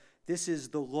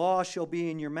the law shall be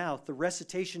in your mouth, the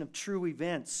recitation of true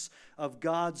events of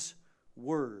God's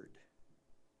word.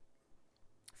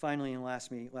 Finally and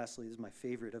lastly, this is my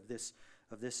favorite of this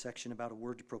section about a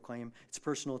word to proclaim. It's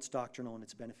personal, it's doctrinal, and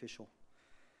it's beneficial.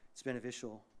 It's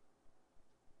beneficial.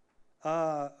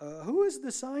 Who is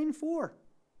the sign for?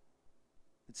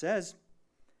 It says,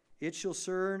 it shall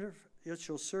serve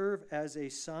as a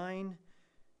sign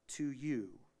to you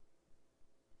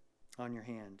on your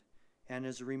hand, and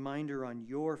as a reminder on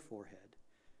your forehead,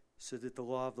 so that the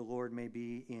law of the Lord may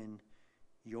be in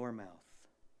your mouth.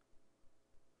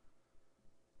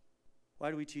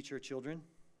 Why do we teach our children?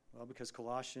 Well, because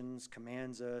Colossians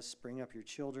commands us, bring up your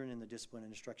children in the discipline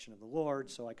and instruction of the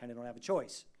Lord, so I kind of don't have a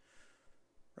choice.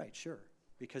 Right, sure,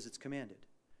 because it's commanded.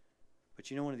 But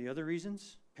you know one of the other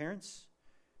reasons, parents,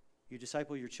 you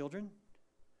disciple your children?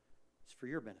 It's for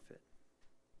your benefit.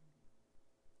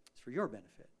 It's for your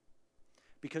benefit.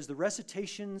 Because the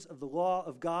recitations of the law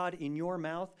of God in your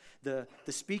mouth, the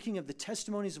speaking of the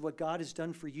testimonies of what God has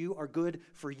done for you are good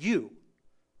for you,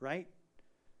 right?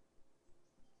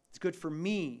 It's good for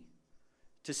me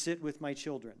to sit with my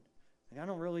children. I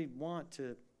don't really want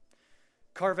to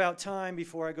carve out time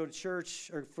before I go to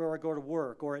church or before I go to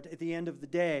work or at the end of the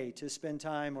day to spend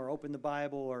time or open the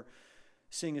Bible or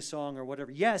sing a song or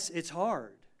whatever. Yes, it's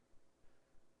hard.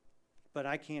 But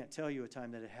I can't tell you a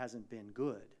time that it hasn't been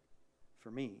good for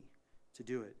me to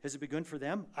do it. Has it been good for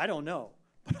them? I don't know.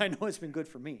 But I know it's been good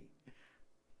for me.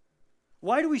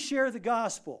 Why do we share the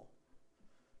gospel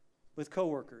with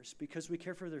coworkers? Because we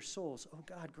care for their souls. Oh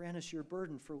God, grant us your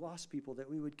burden for lost people, that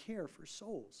we would care for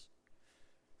souls.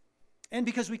 And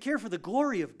because we care for the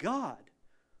glory of God.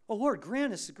 Oh Lord,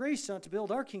 grant us the grace not to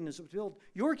build our kingdoms, but to build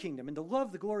your kingdom and to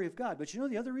love the glory of God. But you know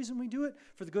the other reason we do it?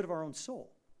 For the good of our own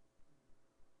soul.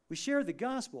 We share the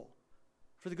gospel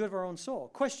for the good of our own soul.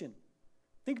 Question.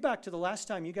 Think back to the last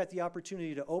time you got the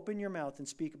opportunity to open your mouth and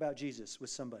speak about Jesus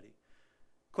with somebody.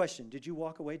 Question. Did you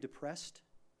walk away depressed?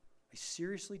 I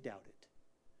seriously doubt it.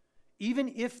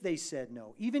 Even if they said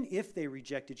no, even if they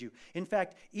rejected you. In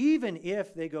fact, even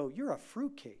if they go, you're a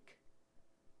fruitcake.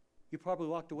 You probably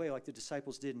walked away like the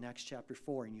disciples did in Acts chapter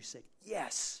 4, and you said,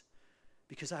 yes,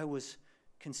 because I was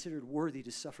considered worthy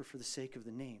to suffer for the sake of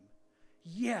the name.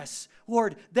 Yes,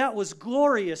 Lord, that was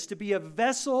glorious to be a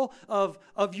vessel of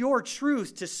your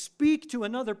truth, to speak to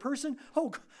another person.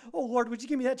 Oh, Lord, would you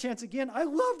give me that chance again? I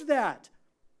loved that.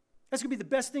 That's going to be the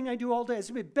best thing I do all day. It's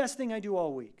going to be the best thing I do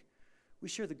all week. We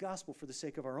share the gospel for the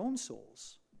sake of our own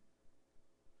souls.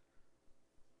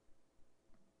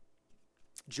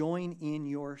 Join in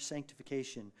your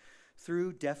sanctification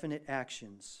through definite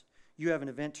actions. You have an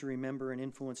event to remember, an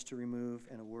influence to remove,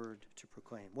 and a word to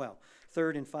proclaim. Well,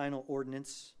 third and final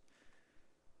ordinance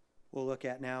we'll look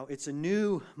at now. It's a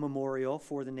new memorial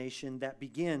for the nation that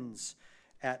begins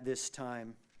at this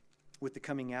time with the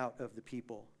coming out of the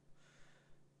people.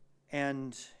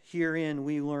 And herein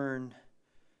we learn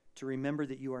to remember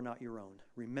that you are not your own.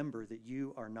 Remember that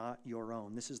you are not your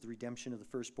own. This is the redemption of the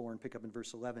firstborn. Pick up in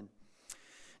verse 11.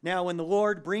 Now, when the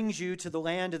Lord brings you to the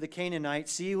land of the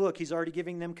Canaanites, see, look, he's already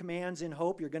giving them commands in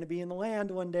hope. You're going to be in the land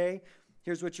one day.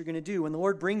 Here's what you're going to do. When the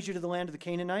Lord brings you to the land of the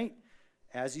Canaanite,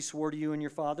 as he swore to you and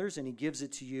your fathers, and he gives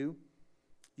it to you,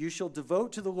 you shall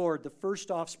devote to the Lord the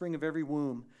first offspring of every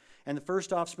womb, and the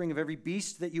first offspring of every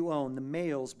beast that you own. The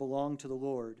males belong to the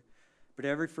Lord. But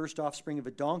every first offspring of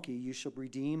a donkey you shall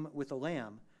redeem with a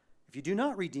lamb. If you do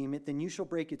not redeem it, then you shall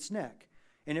break its neck.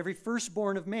 And every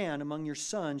firstborn of man among your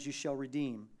sons you shall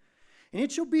redeem. And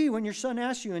it shall be when your son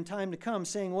asks you in time to come,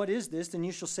 saying, what is this? Then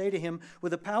you shall say to him,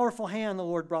 with a powerful hand the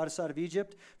Lord brought us out of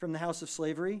Egypt from the house of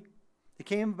slavery. It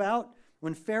came about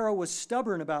when Pharaoh was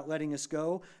stubborn about letting us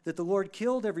go, that the Lord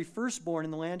killed every firstborn in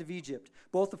the land of Egypt,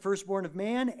 both the firstborn of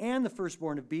man and the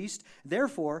firstborn of beast.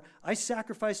 Therefore I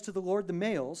sacrifice to the Lord the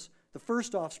males, the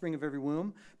first offspring of every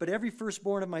womb, but every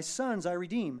firstborn of my sons I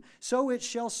redeem. So it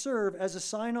shall serve as a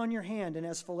sign on your hand and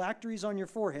as phylacteries on your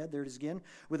forehead. There it is again.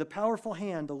 With a powerful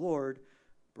hand the Lord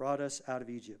brought us out of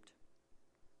Egypt.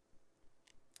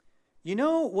 You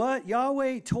know what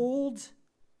Yahweh told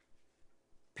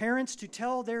parents to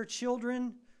tell their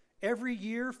children every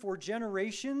year for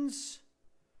generations?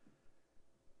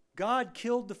 God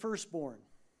killed the firstborn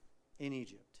in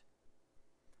Egypt.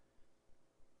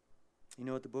 You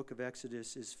know what? The book of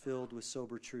Exodus is filled with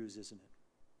sober truths, isn't it?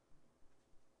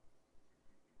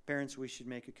 Parents, we should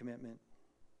make a commitment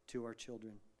to our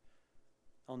children.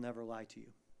 I'll never lie to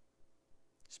you,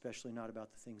 especially not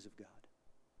about the things of God,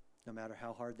 no matter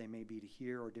how hard they may be to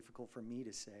hear or difficult for me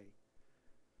to say.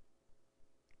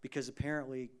 Because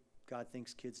apparently, God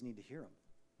thinks kids need to hear them.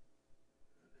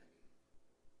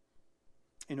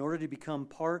 In order to become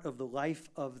part of the life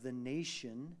of the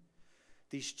nation,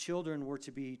 these children were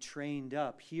to be trained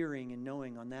up, hearing and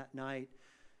knowing. On that night,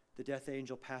 the death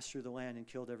angel passed through the land and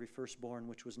killed every firstborn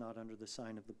which was not under the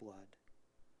sign of the blood.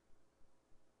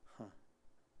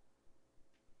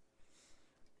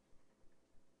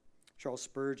 Charles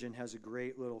Spurgeon has a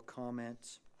great little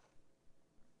comment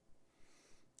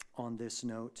on this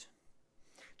note.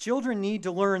 Children need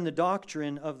to learn the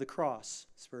doctrine of the cross,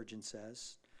 Spurgeon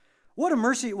says. What a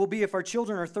mercy it will be if our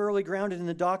children are thoroughly grounded in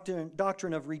the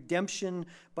doctrine of redemption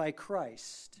by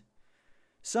Christ.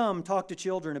 Some talk to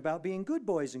children about being good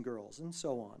boys and girls, and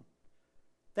so on.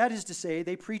 That is to say,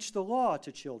 they preach the law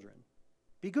to children.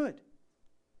 Be good.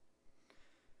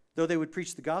 Though they would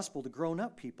preach the gospel to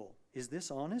grown-up people. Is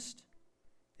this honest?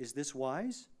 Is this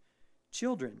wise?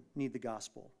 Children need the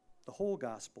gospel, the whole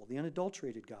gospel, the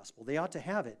unadulterated gospel. They ought to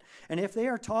have it. And if they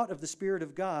are taught of the Spirit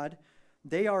of God,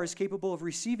 they are as capable of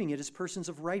receiving it as persons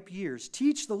of ripe years.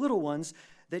 Teach the little ones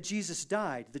that Jesus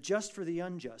died, the just for the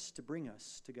unjust, to bring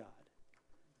us to God.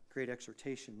 Great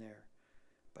exhortation there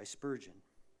by Spurgeon.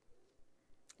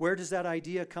 Where does that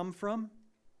idea come from?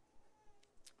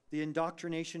 The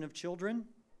indoctrination of children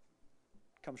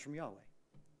comes from Yahweh.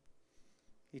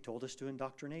 He told us to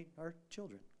indoctrinate our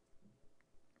children.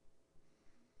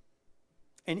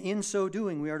 And in so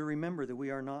doing, we are to remember that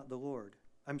we are not the Lord.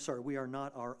 We are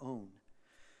not our own.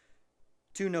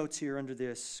 Two notes here under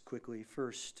this quickly.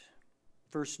 First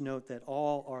note that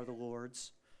all are the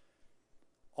Lord's.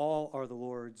 All are the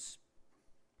Lord's.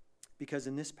 Because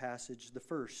in this passage, the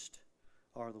first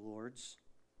are the Lord's.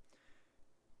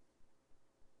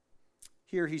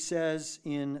 Here he says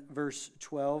in verse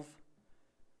 12,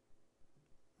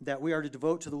 that we are to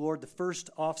devote to the Lord the first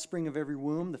offspring of every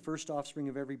womb, the first offspring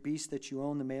of every beast that you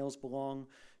own. The males belong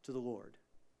to the Lord.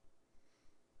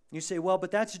 You say, well,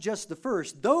 but that's just the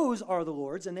first. Those are the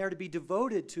Lord's, and they are to be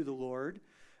devoted to the Lord.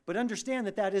 But understand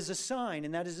that that is a sign,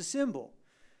 and that is a symbol.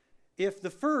 If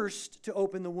the first to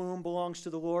open the womb belongs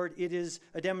to the Lord, it is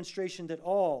a demonstration that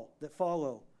all that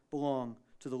follow belong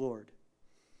to the Lord.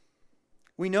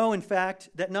 We know, in fact,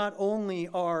 that not only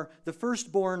are the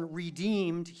firstborn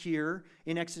redeemed here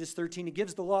in Exodus 13, it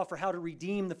gives the law for how to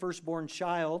redeem the firstborn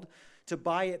child, to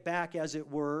buy it back, as it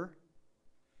were.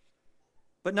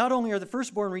 But not only are the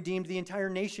firstborn redeemed, the entire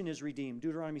nation is redeemed.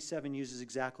 Deuteronomy 7 uses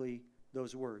exactly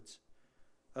those words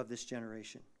of this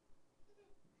generation.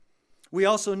 We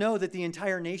also know that the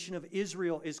entire nation of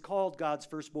Israel is called God's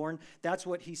firstborn. That's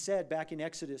what he said back in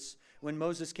Exodus when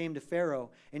Moses came to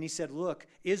Pharaoh. And he said, look,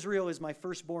 Israel is my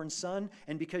firstborn son,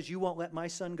 and because you won't let my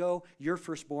son go, your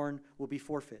firstborn will be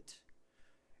forfeit.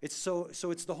 So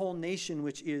it's the whole nation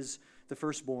which is the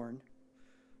firstborn.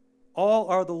 All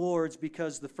are the Lord's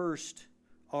because the first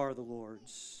are the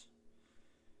Lord's.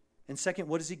 And second,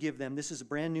 what does he give them? This is a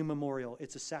brand new memorial.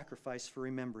 It's a sacrifice for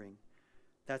remembering.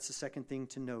 That's the second thing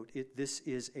to note. This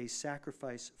is a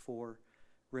sacrifice for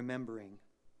remembering.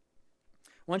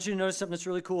 I want you to notice something that's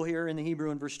really cool here in the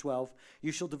Hebrew in verse 12.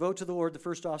 You shall devote to the Lord the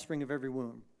first offspring of every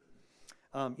womb.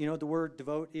 You know what the word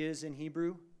devote is in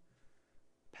Hebrew?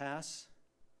 Pass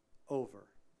over.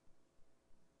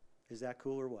 Is that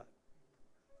cool or what?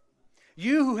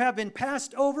 You who have been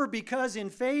passed over because in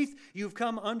faith you've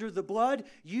come under the blood,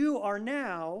 you are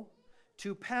now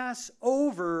to pass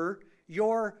over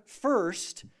your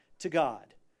first to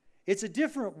God. It's a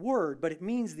different word, but it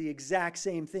means the exact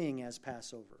same thing as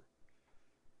Passover,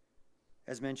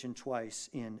 as mentioned twice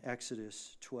in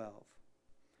Exodus 12.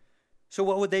 So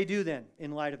what would they do then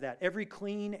in light of that? Every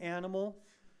clean animal,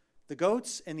 the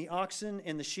goats and the oxen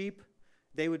and the sheep,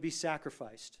 they would be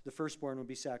sacrificed. The firstborn would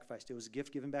be sacrificed. It was a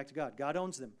gift given back to God. God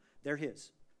owns them. They're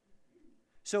his.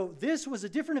 So this was a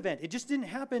different event. It just didn't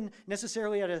happen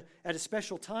necessarily at a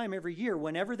special time every year.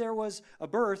 Whenever there was a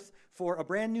birth for a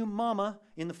brand new mama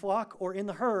in the flock or in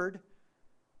the herd,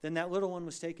 then that little one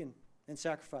was taken and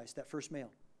sacrificed, that first male,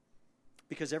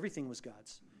 because everything was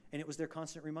God's, and it was their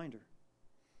constant reminder.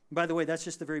 By the way, that's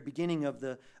just the very beginning of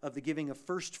the giving of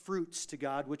first fruits to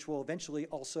God, which will eventually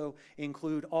also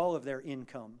include all of their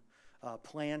income,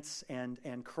 plants and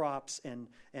crops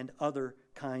and other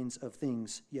kinds of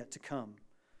things yet to come.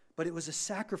 But it was a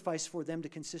sacrifice for them to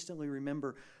consistently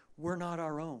remember, we're not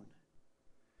our own.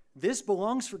 This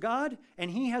belongs for God,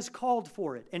 and he has called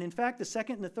for it. And in fact, the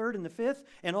second and the third and the fifth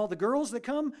and all the girls that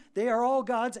come, they are all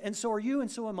God's, and so are you,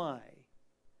 and so am I.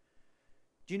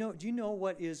 Do you know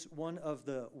what is one of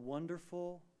the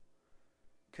wonderful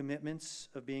commitments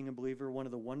of being a believer, one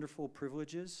of the wonderful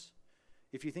privileges?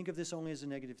 If you think of this only as a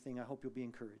negative thing, I hope you'll be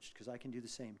encouraged, because I can do the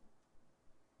same.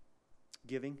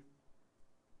 Giving.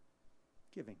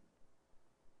 Giving.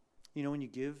 You know, when you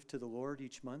give to the Lord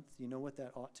each month, you know what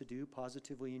that ought to do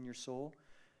positively in your soul?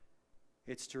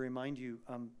 It's to remind you,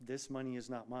 this money is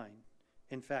not mine.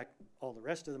 In fact, all the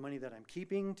rest of the money that I'm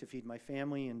keeping to feed my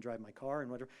family and drive my car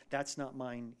and whatever, that's not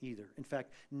mine either. In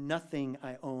fact, nothing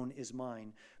I own is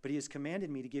mine. But he has commanded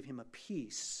me to give him a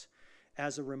piece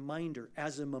as a reminder,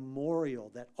 as a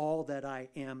memorial that all that I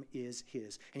am is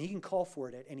his. And he can call for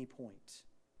it at any point.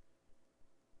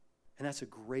 And that's a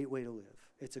great way to live.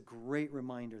 It's a great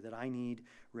reminder that I need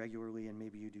regularly, and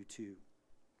maybe you do too.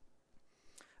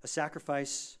 A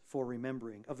sacrifice for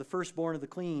remembering of the firstborn of the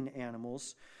clean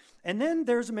animals. And then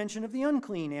there's a mention of the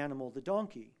unclean animal, the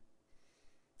donkey.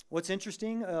 What's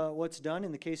interesting, what's done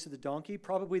in the case of the donkey,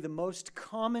 probably the most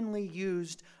commonly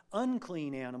used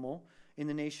unclean animal in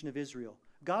the nation of Israel.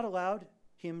 God allowed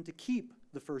him to keep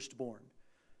the firstborn.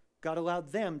 God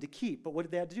allowed them to keep, but what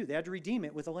did they have to do? They had to redeem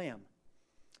it with a lamb.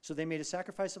 So they made a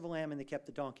sacrifice of a lamb and they kept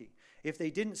the donkey. If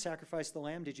they didn't sacrifice the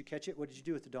lamb, did you catch it? What did you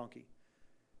do with the donkey?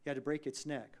 You had to break its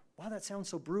neck. Wow, that sounds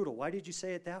so brutal. Why did you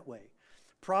say it that way?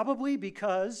 Probably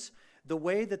because the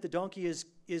way that the donkey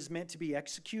is meant to be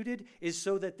executed is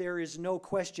so that there is no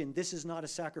question this is not a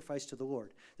sacrifice to the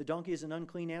Lord. The donkey is an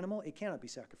unclean animal. It cannot be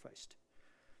sacrificed.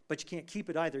 But you can't keep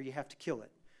it either. You have to kill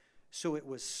it. So it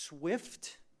was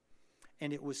swift,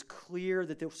 and it was clear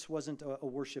that this wasn't a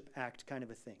worship act kind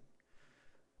of a thing.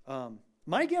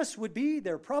 My guess would be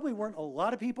there probably weren't a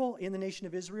lot of people in the nation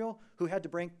of Israel who had to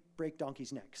break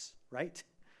donkeys' necks, right?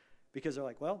 Because they're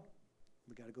like, well,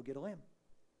 we got to go get a lamb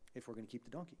if we're going to keep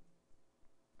the donkey.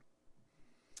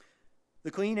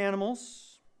 The clean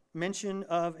animals, mention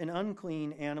of an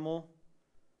unclean animal,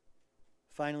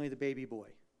 finally the baby boy.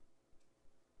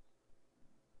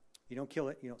 You don't kill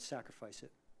it, you don't sacrifice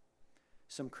it.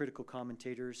 Some critical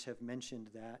commentators have mentioned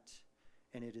that,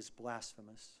 and it is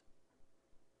blasphemous.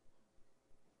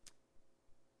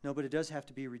 No, but it does have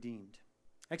to be redeemed.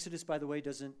 Exodus, by the way,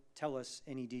 doesn't tell us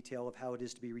any detail of how it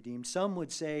is to be redeemed. Some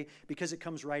would say, because it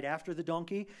comes right after the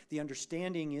donkey, the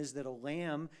understanding is that a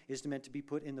lamb is meant to be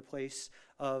put in the place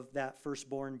of that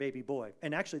firstborn baby boy.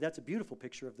 And actually, that's a beautiful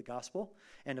picture of the gospel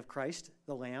and of Christ,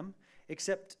 the lamb.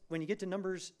 Except when you get to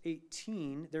Numbers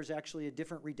 18, there's actually a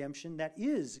different redemption that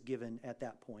is given at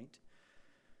that point.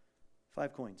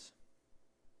 5 coins.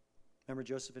 Remember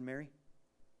Joseph and Mary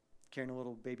carrying a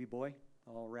little baby boy?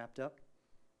 All wrapped up,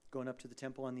 going up to the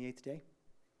temple on the 8th day.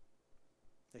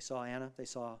 They saw Anna, they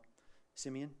saw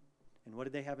Simeon, and what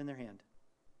did they have in their hand?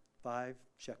 5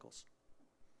 shekels.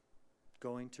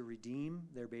 Going to redeem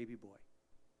their baby boy.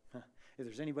 If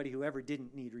there's anybody who ever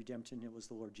didn't need redemption, it was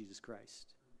the Lord Jesus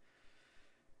Christ.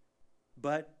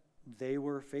 But they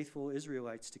were faithful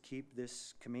Israelites to keep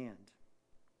this command.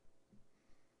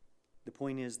 The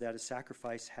point is that a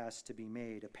sacrifice has to be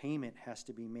made. A payment has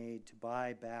to be made to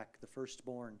buy back the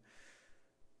firstborn.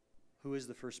 Who is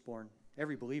the firstborn?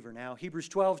 Every believer now. Hebrews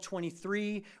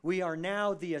 12:23, we are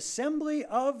now the assembly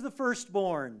of the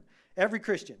firstborn. Every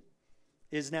Christian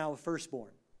is now a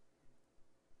firstborn.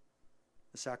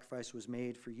 The sacrifice was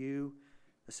made for you.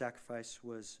 The sacrifice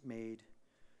was made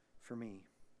for me.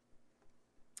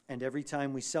 And every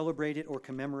time we celebrate it or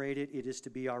commemorate it, it is to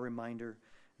be our reminder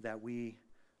that we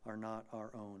are not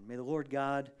our own. May the Lord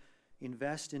God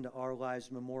invest into our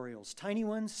lives memorials. Tiny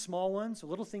ones, small ones,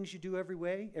 little things you do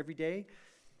every day,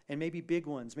 and maybe big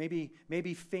ones,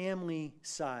 maybe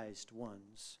family-sized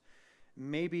ones,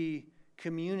 maybe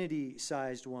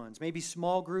community-sized ones, maybe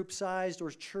small group-sized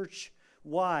or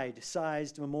church-wide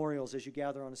sized memorials as you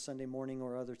gather on a Sunday morning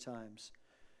or other times,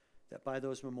 that by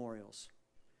those memorials,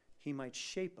 he might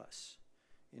shape us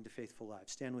into faithful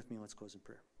lives. Stand with me and let's close in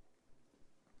prayer.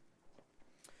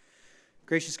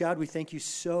 Gracious God, we thank you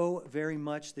so very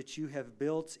much that you have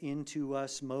built into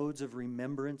us modes of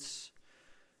remembrance,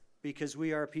 because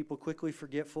we are people quickly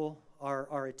forgetful.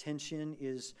 Our attention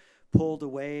is pulled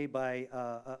away by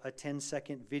a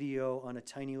 10-second video on a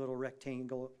tiny little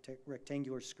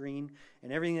rectangular screen,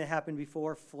 and everything that happened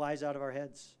before flies out of our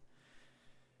heads.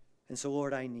 And so,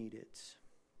 Lord, I need it.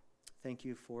 Thank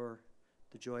you for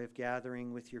the joy of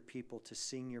gathering with your people to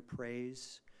sing your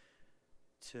praise,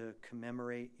 to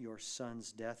commemorate your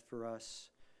Son's death for us,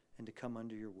 and to come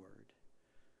under your word.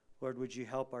 Lord, would you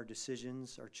help our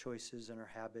decisions, our choices, and our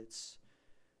habits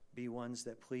be ones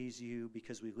that please you,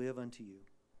 because we live unto you.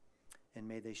 and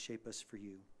may they shape us for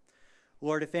you.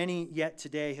 Lord, if any yet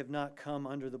today have not come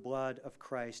under the blood of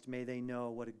Christ, may they know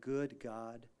what a good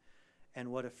God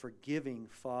and what a forgiving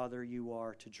Father you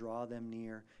are to draw them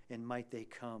near, and might they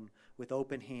come with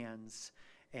open hands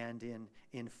and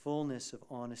in fullness of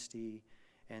honesty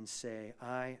and say,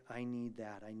 I need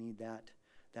that. I need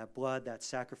that blood, that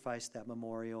sacrifice, that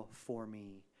memorial for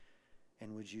me.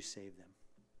 And would you save them?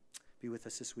 Be with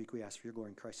us this week, we ask for your glory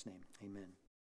in Christ's name. Amen.